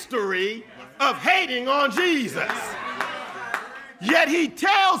history of hating on Jesus. Yet he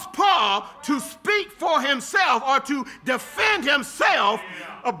tells Paul to speak for himself, or to defend himself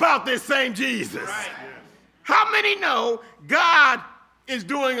about this same Jesus. How many know God is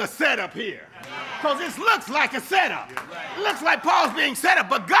doing a setup here? Because this looks like a setup. It looks like Paul's being set up,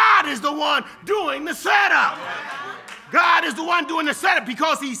 but God is the one doing the setup. God is the one doing the setup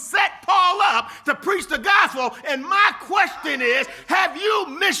because he set Paul up to preach the gospel. And my question is, have you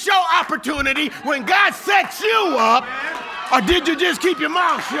missed your opportunity when God set you up, or did you just keep your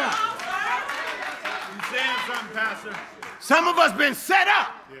mouth shut? You saying something, Pastor? Some of us been set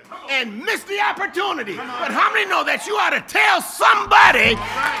up and missed the opportunity. But how many know that you ought to tell somebody,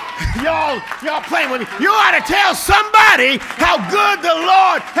 y'all playing with me, you ought to tell somebody how good the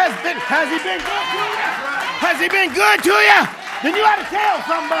Lord has been. Has he been good to you? Has he been good to you? Then you ought to tell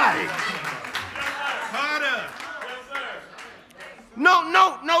somebody.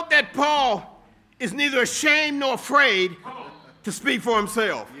 Note that Paul is neither ashamed nor afraid to speak for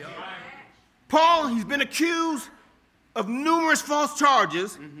himself. Paul, he's been accused of numerous false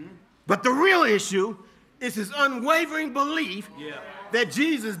charges, but the real issue is his unwavering belief that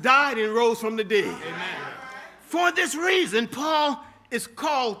Jesus died and rose from the dead. Amen. For this reason, Paul is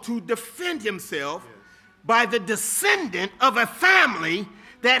called to defend himself by the descendant of a family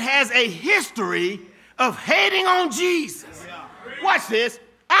that has a history of hating on Jesus. Watch this.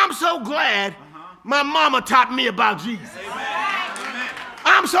 I'm so glad my mama taught me about Jesus.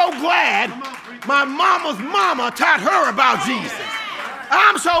 I'm so glad my mama's mama taught her about Jesus.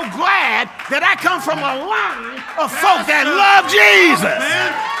 I'm so glad that I come from a line of folk that love Jesus.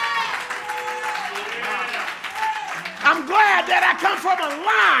 I'm glad that I come from a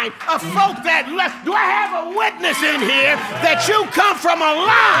line of folk that love. Do I have a witness in here that you come from a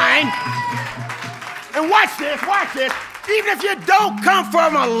line? And watch this, watch this. Even if you don't come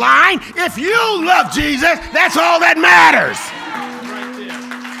from a line, if you love Jesus, that's all that matters. Right there.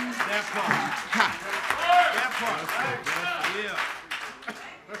 That part. That part. Yeah.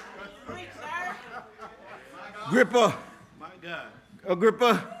 Agrippa, My God.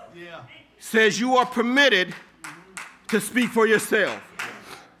 Agrippa Yeah. says you are permitted to speak for yourself.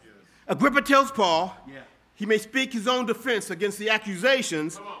 Agrippa tells Paul he may speak his own defense against the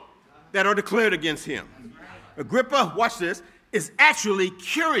accusations that are declared against him. Agrippa, watch this, is actually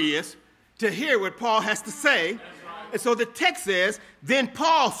curious to hear what Paul has to say. And so the text says, then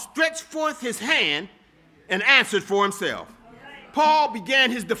Paul stretched forth his hand and answered for himself. Paul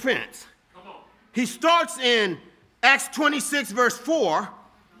began his defense. He starts in Acts 26, verse 4.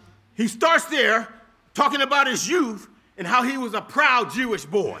 He starts there talking about his youth and how he was a proud Jewish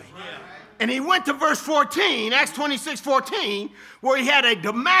boy. And he went to verse 14, Acts 26:14, where he had a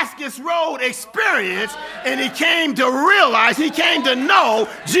Damascus Road experience, and he came to realize, he came to know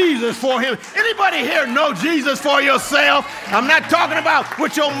Jesus for him. Anybody here know Jesus for yourself? I'm not talking about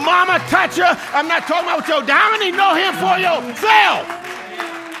what your mama taught you. I'm not talking about what your dad. How many know him for yourself?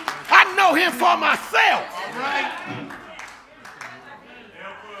 I know him for myself.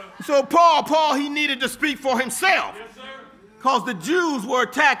 So Paul, he needed to speak for himself. Because the Jews were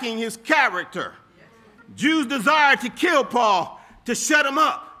attacking his character. Jews desired to kill Paul, to shut him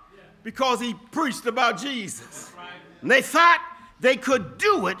up, because he preached about Jesus. And they thought they could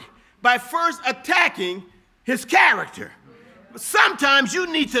do it by first attacking his character. But sometimes you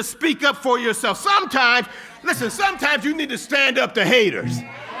need to speak up for yourself. Sometimes you need to stand up to haters.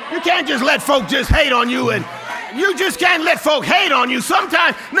 You can't just let folk just hate on you, and you just can't let folk hate on you.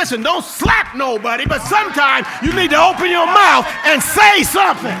 Sometimes, listen, don't slap nobody, but sometimes you need to open your mouth and say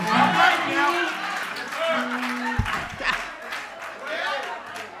something.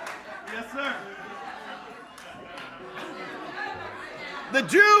 Yes, sir. The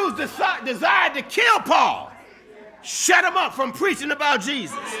Jews desired to kill Paul, shut him up from preaching about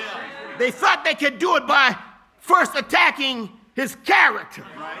Jesus. They thought they could do it by first attacking his character.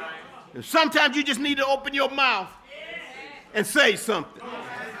 And sometimes you just need to open your mouth and say something.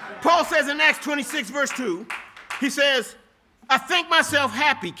 Paul says in Acts 26, verse 2, he says, I think myself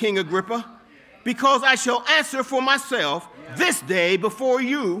happy, King Agrippa, because I shall answer for myself this day before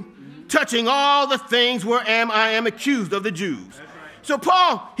you, touching all the things wherein I am accused of the Jews. So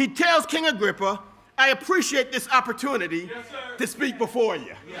Paul, he tells King Agrippa, I appreciate this opportunity to speak before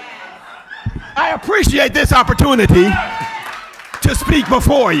you. I appreciate this opportunity to speak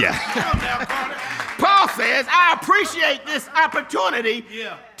before you. Paul says, I appreciate this opportunity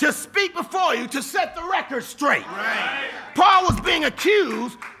to speak before you, to set the record straight. Paul was being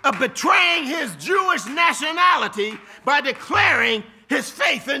accused of betraying his Jewish nationality by declaring his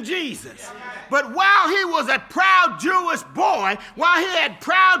faith in Jesus. But while he was a proud Jewish boy, while he had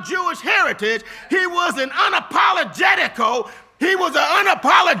proud Jewish heritage, he was an unapologetical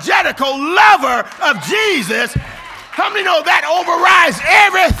lover of Jesus. How many know that overrides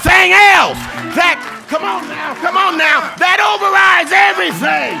everything else? Come on now, that overrides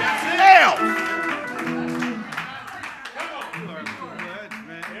everything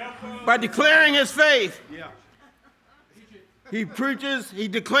else. By declaring his faith, he preaches, he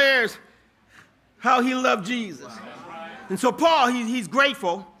declares how he loved Jesus. And so Paul, he's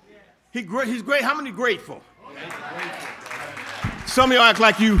grateful. He's great. How many grateful? Some of you act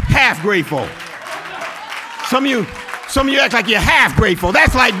like you half grateful. Some of you act like you're half grateful.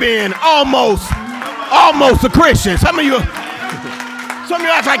 That's like being almost a Christian. Some of you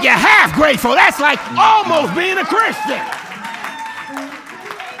act like you're half grateful. That's like almost being a Christian.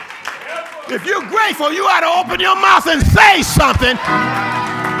 If you're grateful, you ought to open your mouth and say something.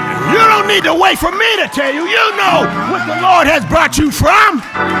 You don't need to wait for me to tell you. You know what the Lord has brought you from.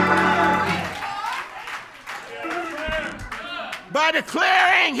 By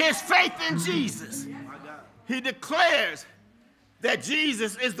declaring his faith in Jesus, he declares that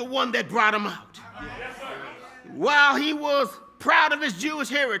Jesus is the one that brought him out. While he was proud of his Jewish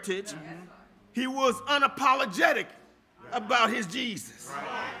heritage, he was unapologetic about his Jesus.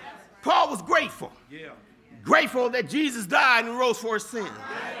 Paul was grateful. grateful that Jesus died and rose for his sin.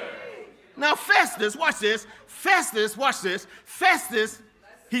 Now Festus, watch this. Festus, watch this. Festus,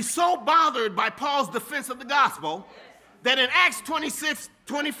 he's so bothered by Paul's defense of the gospel that in Acts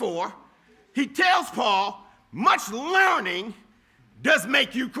 26:24, he tells Paul, much learning does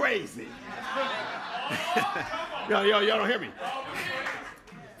make you crazy. Y'all don't hear me.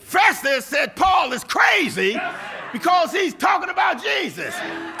 Festus said Paul is crazy because he's talking about Jesus.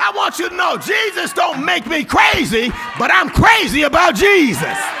 I want you to know, Jesus don't make me crazy, but I'm crazy about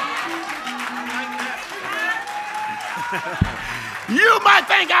Jesus. You might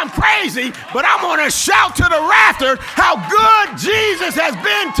think I'm crazy, but I'm going to shout to the rafter how good Jesus has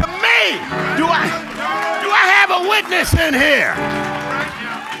been to me. Do I have a witness in here?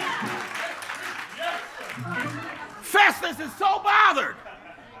 Festus is so bothered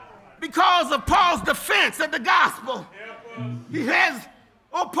because of Paul's defense of the gospel. He says,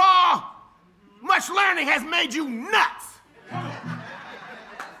 oh, Paul, much learning has made you nuts.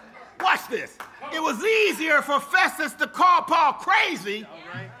 Watch this. It was easier for Festus to call Paul crazy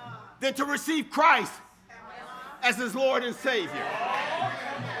than to receive Christ as his Lord and Savior.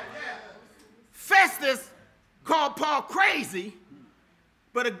 Festus called Paul crazy,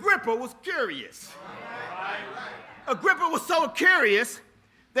 but Agrippa was curious. Agrippa was so curious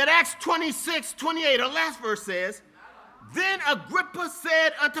that Acts 26:28, our last verse says, then Agrippa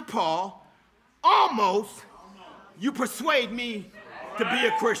said unto Paul, almost you persuade me to be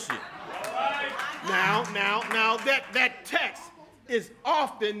a Christian. Now, that text is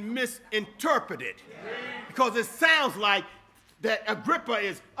often misinterpreted because it sounds like that Agrippa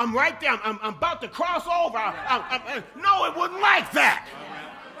is, I'm right there, I'm about to cross over. No, it wasn't like that.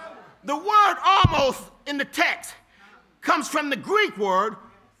 The word almost in the text comes from the Greek word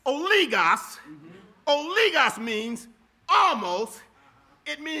oligos. Oligos means almost.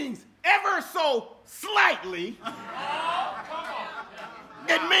 It means ever so slightly.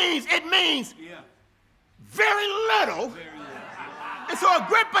 It means very little. And so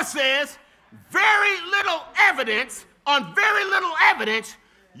Agrippa says, very little evidence, on very little evidence,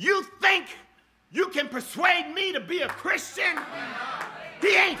 you think you can persuade me to be a Christian?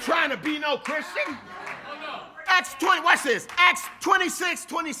 He ain't trying to be no Christian. Acts 20, watch this. Acts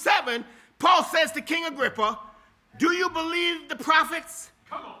 26:27, Paul says to King Agrippa, do you believe the prophets?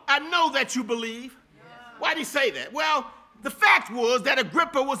 I know that you believe. Why did he say that? Well, the fact was that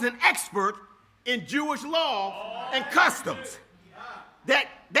Agrippa was an expert in Jewish law and customs.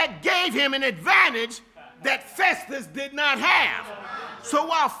 That gave him an advantage that Festus did not have. So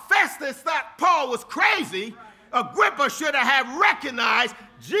while Festus thought Paul was crazy, Agrippa should have recognized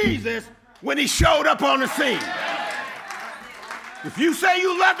Jesus when he showed up on the scene. If you say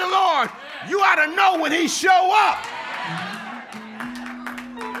you love the Lord, you ought to know when he show up.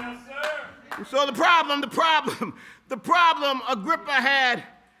 So the problem, Agrippa had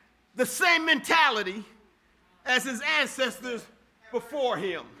the same mentality as his ancestors before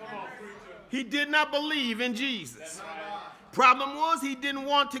him. He did not believe in Jesus. Problem was he didn't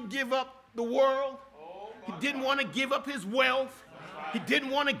want to give up the world. He didn't want to give up his wealth. He didn't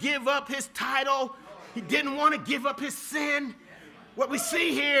want to give up his title. He didn't want to give up his sin. What we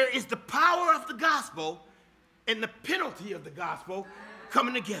see here is the power of the gospel and the penalty of the gospel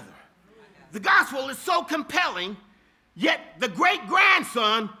coming together. The gospel is so compelling, yet the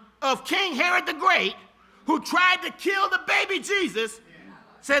great-grandson of King Herod the Great, who tried to kill the baby Jesus,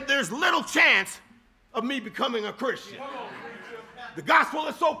 said there's little chance of me becoming a Christian. The gospel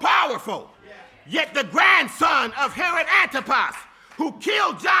is so powerful, yet the grandson of Herod Antipas, who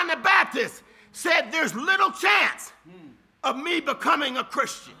killed John the Baptist, said there's little chance of me becoming a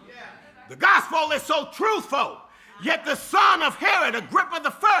Christian. The gospel is so truthful, yet the son of Herod, Agrippa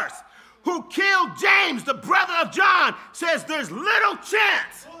I, who killed James, the brother of John, says there's little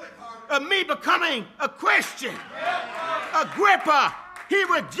chance of me becoming a Christian. Agrippa, he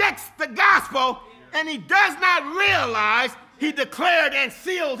rejects the gospel, and he does not realize he declared and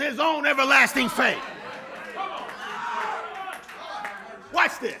sealed his own everlasting fate.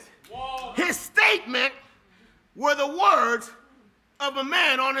 Watch this. His statement were the words of a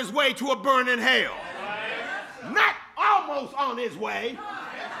man on his way to a burning hell. Not almost on his way.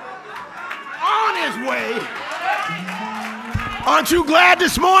 On his way. Aren't you glad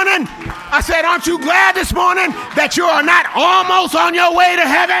this morning? I said, aren't you glad this morning that you are not almost on your way to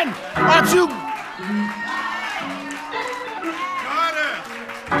heaven? Aren't you?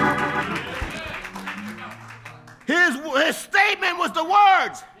 His statement was the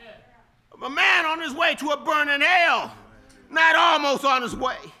words of a man on his way to a burning hell, not almost on his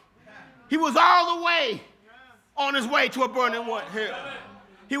way. He was all the way on his way to a burning hell.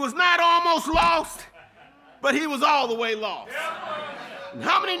 He was not almost lost. but he was all the way lost. And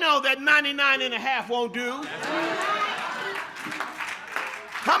how many know that 99.5 won't do?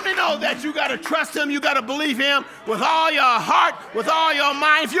 How many know that you got to trust him, you got to believe him with all your heart, with all your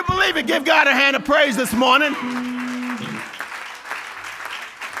mind? If you believe it, give God a hand of praise this morning.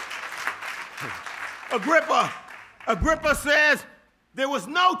 Agrippa says there was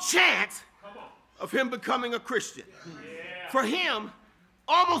no chance of him becoming a Christian. For him,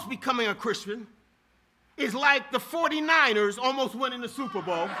 almost becoming a Christian is like the 49ers almost winning the Super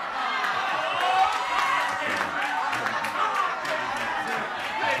Bowl.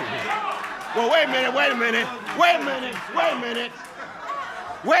 Well, wait a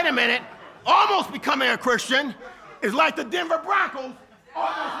minute. Almost becoming a Christian is like the Denver Broncos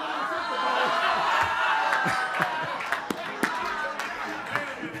almost winning the Super Bowl.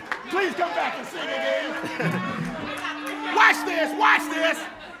 Please come back and sing again. Watch this.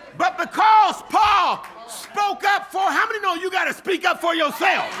 But because Paul spoke up for, how many know you got to speak up for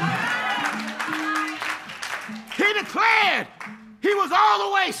yourself? He declared he was all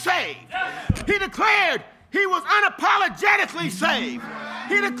the way saved. He declared he was unapologetically saved.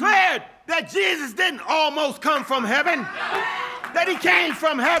 He declared that Jesus didn't almost come from heaven, that he came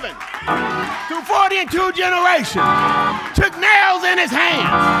from heaven through 42 generations, took nails in his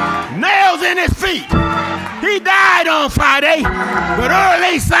hands, nails in his feet. He died on Friday, but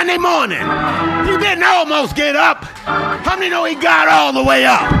early Sunday morning, he didn't almost get up. How many know he got all the way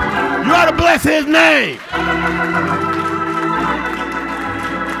up? You ought to bless his name.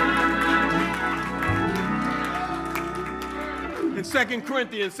 In 2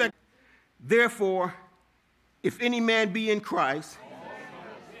 Corinthians, therefore, if any man be in Christ,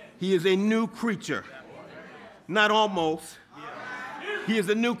 he is a new creature. Not almost. He is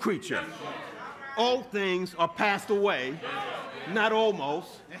a new creature. Old things are passed away. Not almost.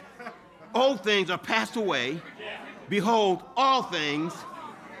 Old things are passed away. Behold, all things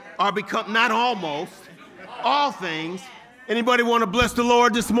are become, not almost, all things. Anybody want to bless the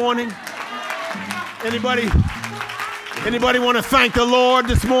Lord this morning? Anybody want to thank the Lord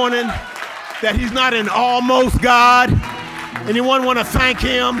this morning that he's not an almost God? Anyone want to thank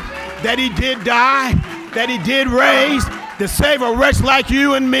him that he did die, that he did raise to save a wretch like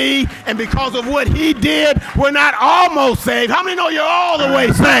you and me, and because of what he did, we're not almost saved. How many know you're all the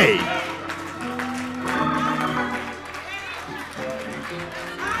way saved?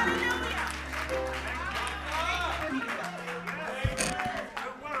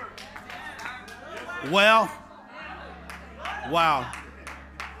 Well, wow.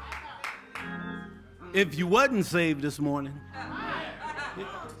 If you wasn't saved this morning,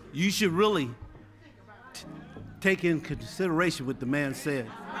 you should really take in consideration what the man said.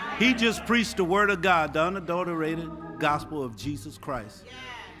 He just preached the word of God, the unadulterated gospel of Jesus Christ.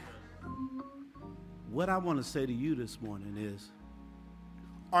 What I want to say to you this morning is,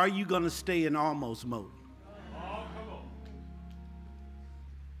 are you going to stay in almost mode?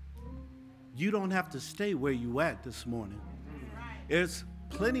 You don't have to stay where you at this morning. There's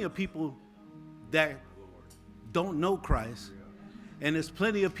plenty of people that don't know Christ, and there's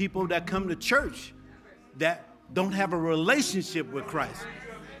plenty of people that come to church that don't have a relationship with Christ.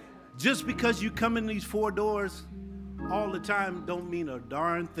 Just because you come in these four doors all the time don't mean a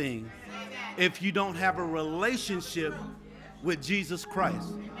darn thing if you don't have a relationship with Jesus Christ.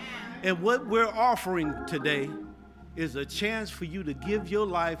 And what we're offering today is a chance for you to give your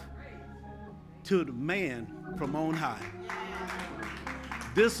life to the man from on high.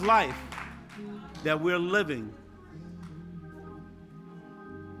 This life that we're living,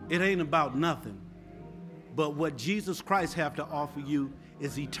 it ain't about nothing. But what Jesus Christ have to offer you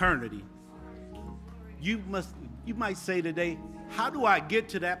is eternity. You might say today, how do I get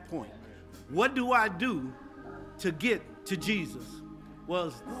to that point? What do I do to get to Jesus? Well,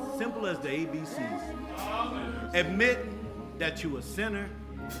 it's simple as the ABCs. Admit that you're a sinner.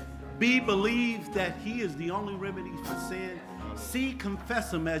 B, believe that he is the only remedy for sin. C,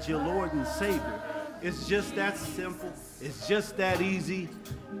 confess him as your Lord and Savior. It's just that simple. It's just that easy.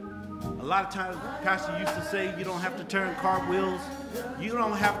 A lot of times, Pastor used to say, you don't have to turn cartwheels. You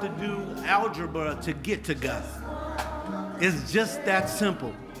don't have to do algebra to get to God. It's just that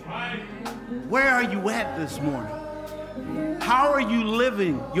simple. Where are you at this morning? How are you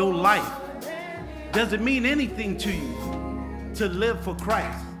living your life? Does it mean anything to you to live for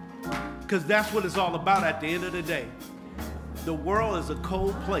Christ? Because that's what it's all about at the end of the day. The world is a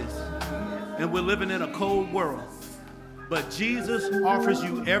cold place, and we're living in a cold world. But Jesus offers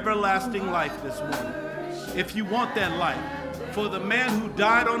you everlasting life this morning. If you want that life, for the man who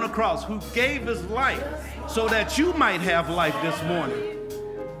died on the cross, who gave his life so that you might have life this morning,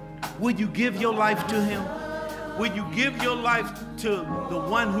 will you give your life to him? Will you give your life to the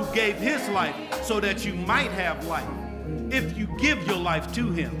one who gave his life so that you might have life? If you give your life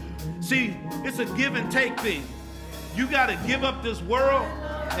to him. See, it's a give and take thing. You got to give up this world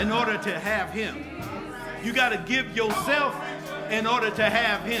in order to have him. You got to give yourself in order to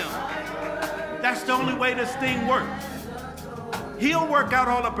have him. That's the only way this thing works. He'll work out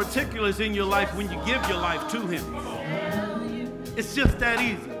all the particulars in your life when you give your life to him. It's just that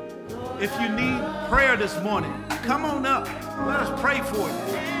easy. If you need prayer this morning, come on up. Let us pray for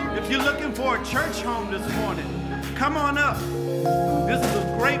you. If you're looking for a church home this morning, come on up. This is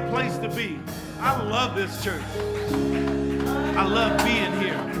a great place to be. I love this church. I love being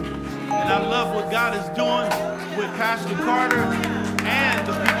here. And I love what God is doing with Pastor Carter and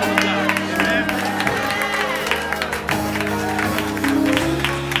the people of God. Amen.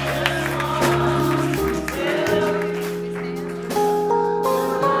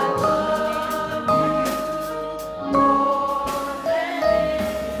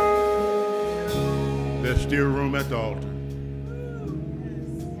 There's still room at the altar.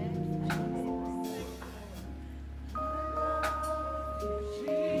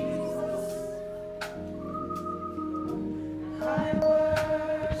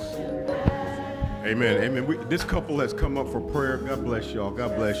 Amen. Amen. This couple has come up for prayer. God bless y'all.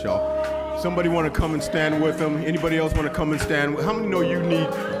 God bless y'all. Somebody want to come and stand with them? Anybody else want to come and stand? How many know you need?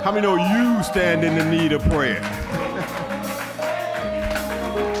 How many know you stand in the need of prayer?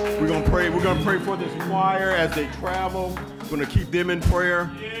 We're gonna pray. We're gonna pray for this choir as they travel. We're gonna keep them in prayer.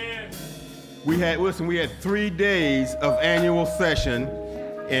 We had 3 days of annual session,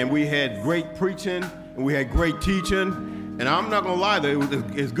 and we had great preaching and we had great teaching. And I'm not gonna lie, though,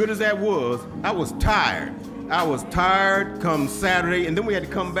 as good as that was, I was tired. I was tired come Saturday, and then we had to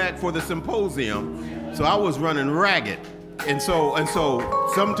come back for the symposium. So I was running ragged. And so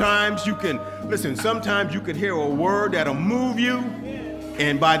sometimes you can, listen, sometimes you can hear a word that'll move you,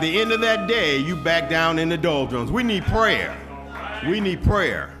 and by the end of that day, you back down in the doldrums. We need prayer. We need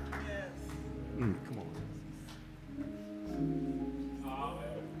prayer. Come on.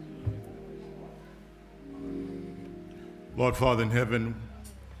 Lord Father in heaven,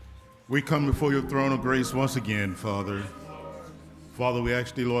 we come before your throne of grace once again, Father. Father, we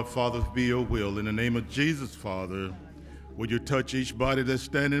ask thee, Lord Father, to be your will. In the name of Jesus, Father, would you touch each body that's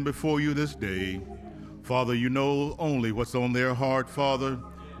standing before you this day? Father, you know only what's on their heart, Father.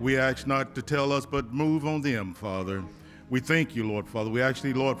 We ask not to tell us, but move on them, Father. We thank you, Lord Father. We ask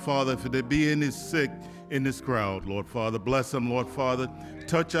thee, Lord Father, if there be any sick in this crowd, Lord Father, bless them, Lord Father.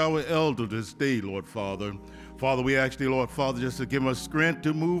 Touch our elder this day, Lord Father. Father, we ask thee, Lord Father, just to give us strength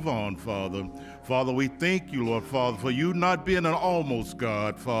to move on, Father. Father, we thank you, Lord Father, for you not being an almost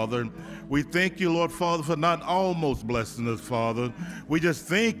God, Father. We thank you, Lord Father, for not almost blessing us, Father. We just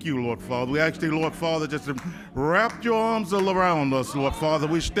thank you, Lord Father. We ask thee, Lord Father, just to wrap your arms around us, Lord Father.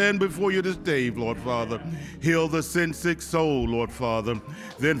 We stand before you this day, Lord Father. Heal the sin-sick soul, Lord Father.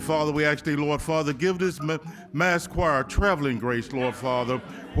 Then, Father, we ask thee, Lord Father, give this mass choir traveling grace, Lord Father.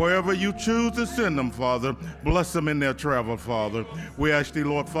 Wherever you choose to send them, Father, bless them in their travel, Father. We ask thee,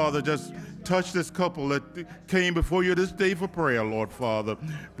 Lord Father, just touch this couple that came before you this day for prayer, Lord Father.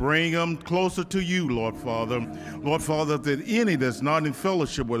 Bring them closer to you, Lord Father. Lord Father, if there's any that's not in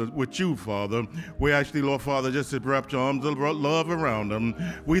fellowship with you, Father, we ask thee, Lord Father, just to wrap your arms of love around them.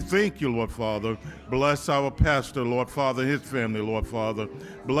 We thank you, Lord Father. Bless our pastor, Lord Father, his family, Lord Father.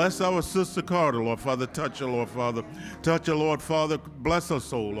 Bless our sister Carter, Lord Father. Touch her, Lord Father. Touch her, Lord Father. Bless her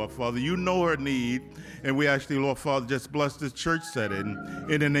soul, Lord Father. You know her need. And we ask thee, Lord Father, just bless this church setting.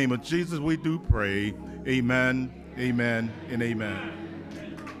 In the name of Jesus, we do pray. Amen, amen, and amen.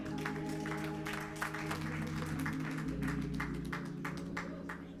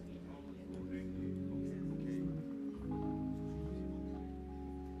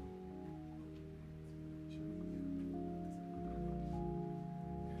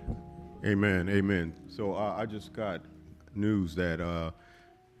 Amen, amen. So I just got news that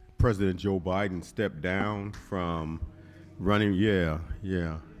President Joe Biden stepped down from running. Yeah.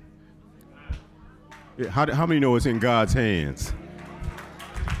 How many know it's in God's hands?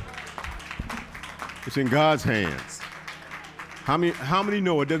 It's in God's hands. How many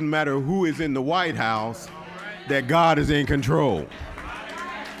know it doesn't matter who is in the White House, that God is in control?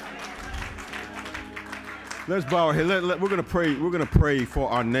 Let's bow our head. We're going to pray. We're going to pray for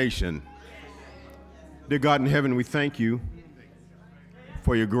our nation. Dear God in heaven, we thank you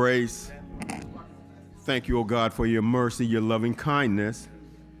for your grace. Thank you, O God, for your mercy, your loving kindness.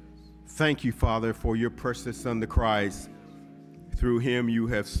 Thank you, Father, for your precious Son, the Christ. Through him you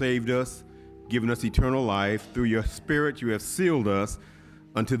have saved us, given us eternal life. Through your Spirit you have sealed us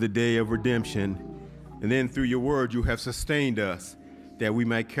unto the day of redemption. And then through your word, you have sustained us that we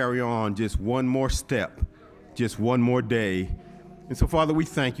might carry on just one more step, just one more day. And so, Father, we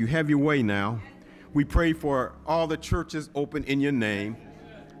thank you. Have your way now. We pray for all the churches open in your name.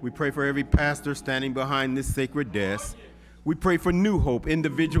 We pray for every pastor standing behind this sacred desk. We pray for new hope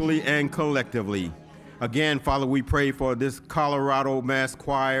individually and collectively. Again, Father, we pray for this Colorado Mass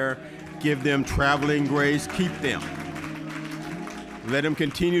Choir. Give them traveling grace. Keep them. Let them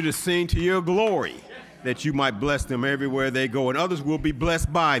continue to sing to your glory, that you might bless them everywhere they go, and others will be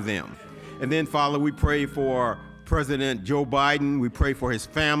blessed by them. And then, Father, we pray for President Joe Biden. We pray for his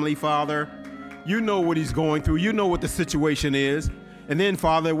family, Father. You know what he's going through. You know what the situation is. And then,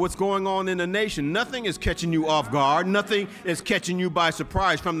 Father, what's going on in the nation? Nothing is catching you off guard. Nothing is catching you by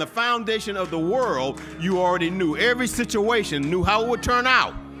surprise. From the foundation of the world, you already knew. Every situation, knew how it would turn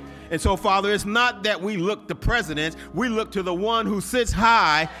out. And so, Father, it's not that we look to presidents. We look to the one who sits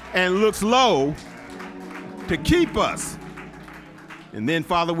high and looks low to keep us. And then,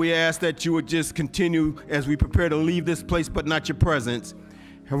 Father, we ask that you would just continue as we prepare to leave this place, but not your presence.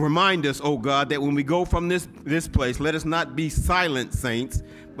 And remind us, oh God, that when we go from this place, let us not be silent saints,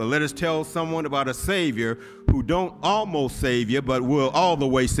 but let us tell someone about a Savior who don't almost save you, but will all the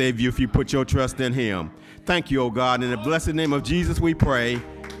way save you if you put your trust in him. Thank you, oh God. In the blessed name of Jesus we pray.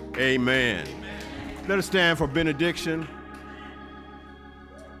 Amen. Let us stand for benediction.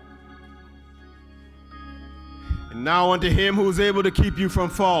 And now unto him who is able to keep you from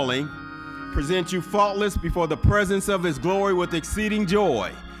falling, present you faultless before the presence of his glory with exceeding joy.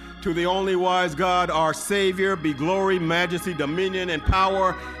 To the only wise God, our Savior, be glory, majesty, dominion, and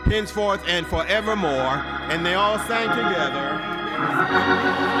power, henceforth and forevermore. And they all sang together.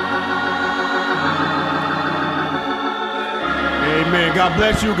 Amen. God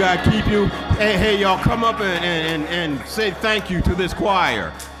bless you. God keep you. Hey, y'all, come up and say thank you to this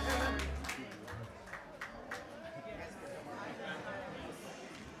choir.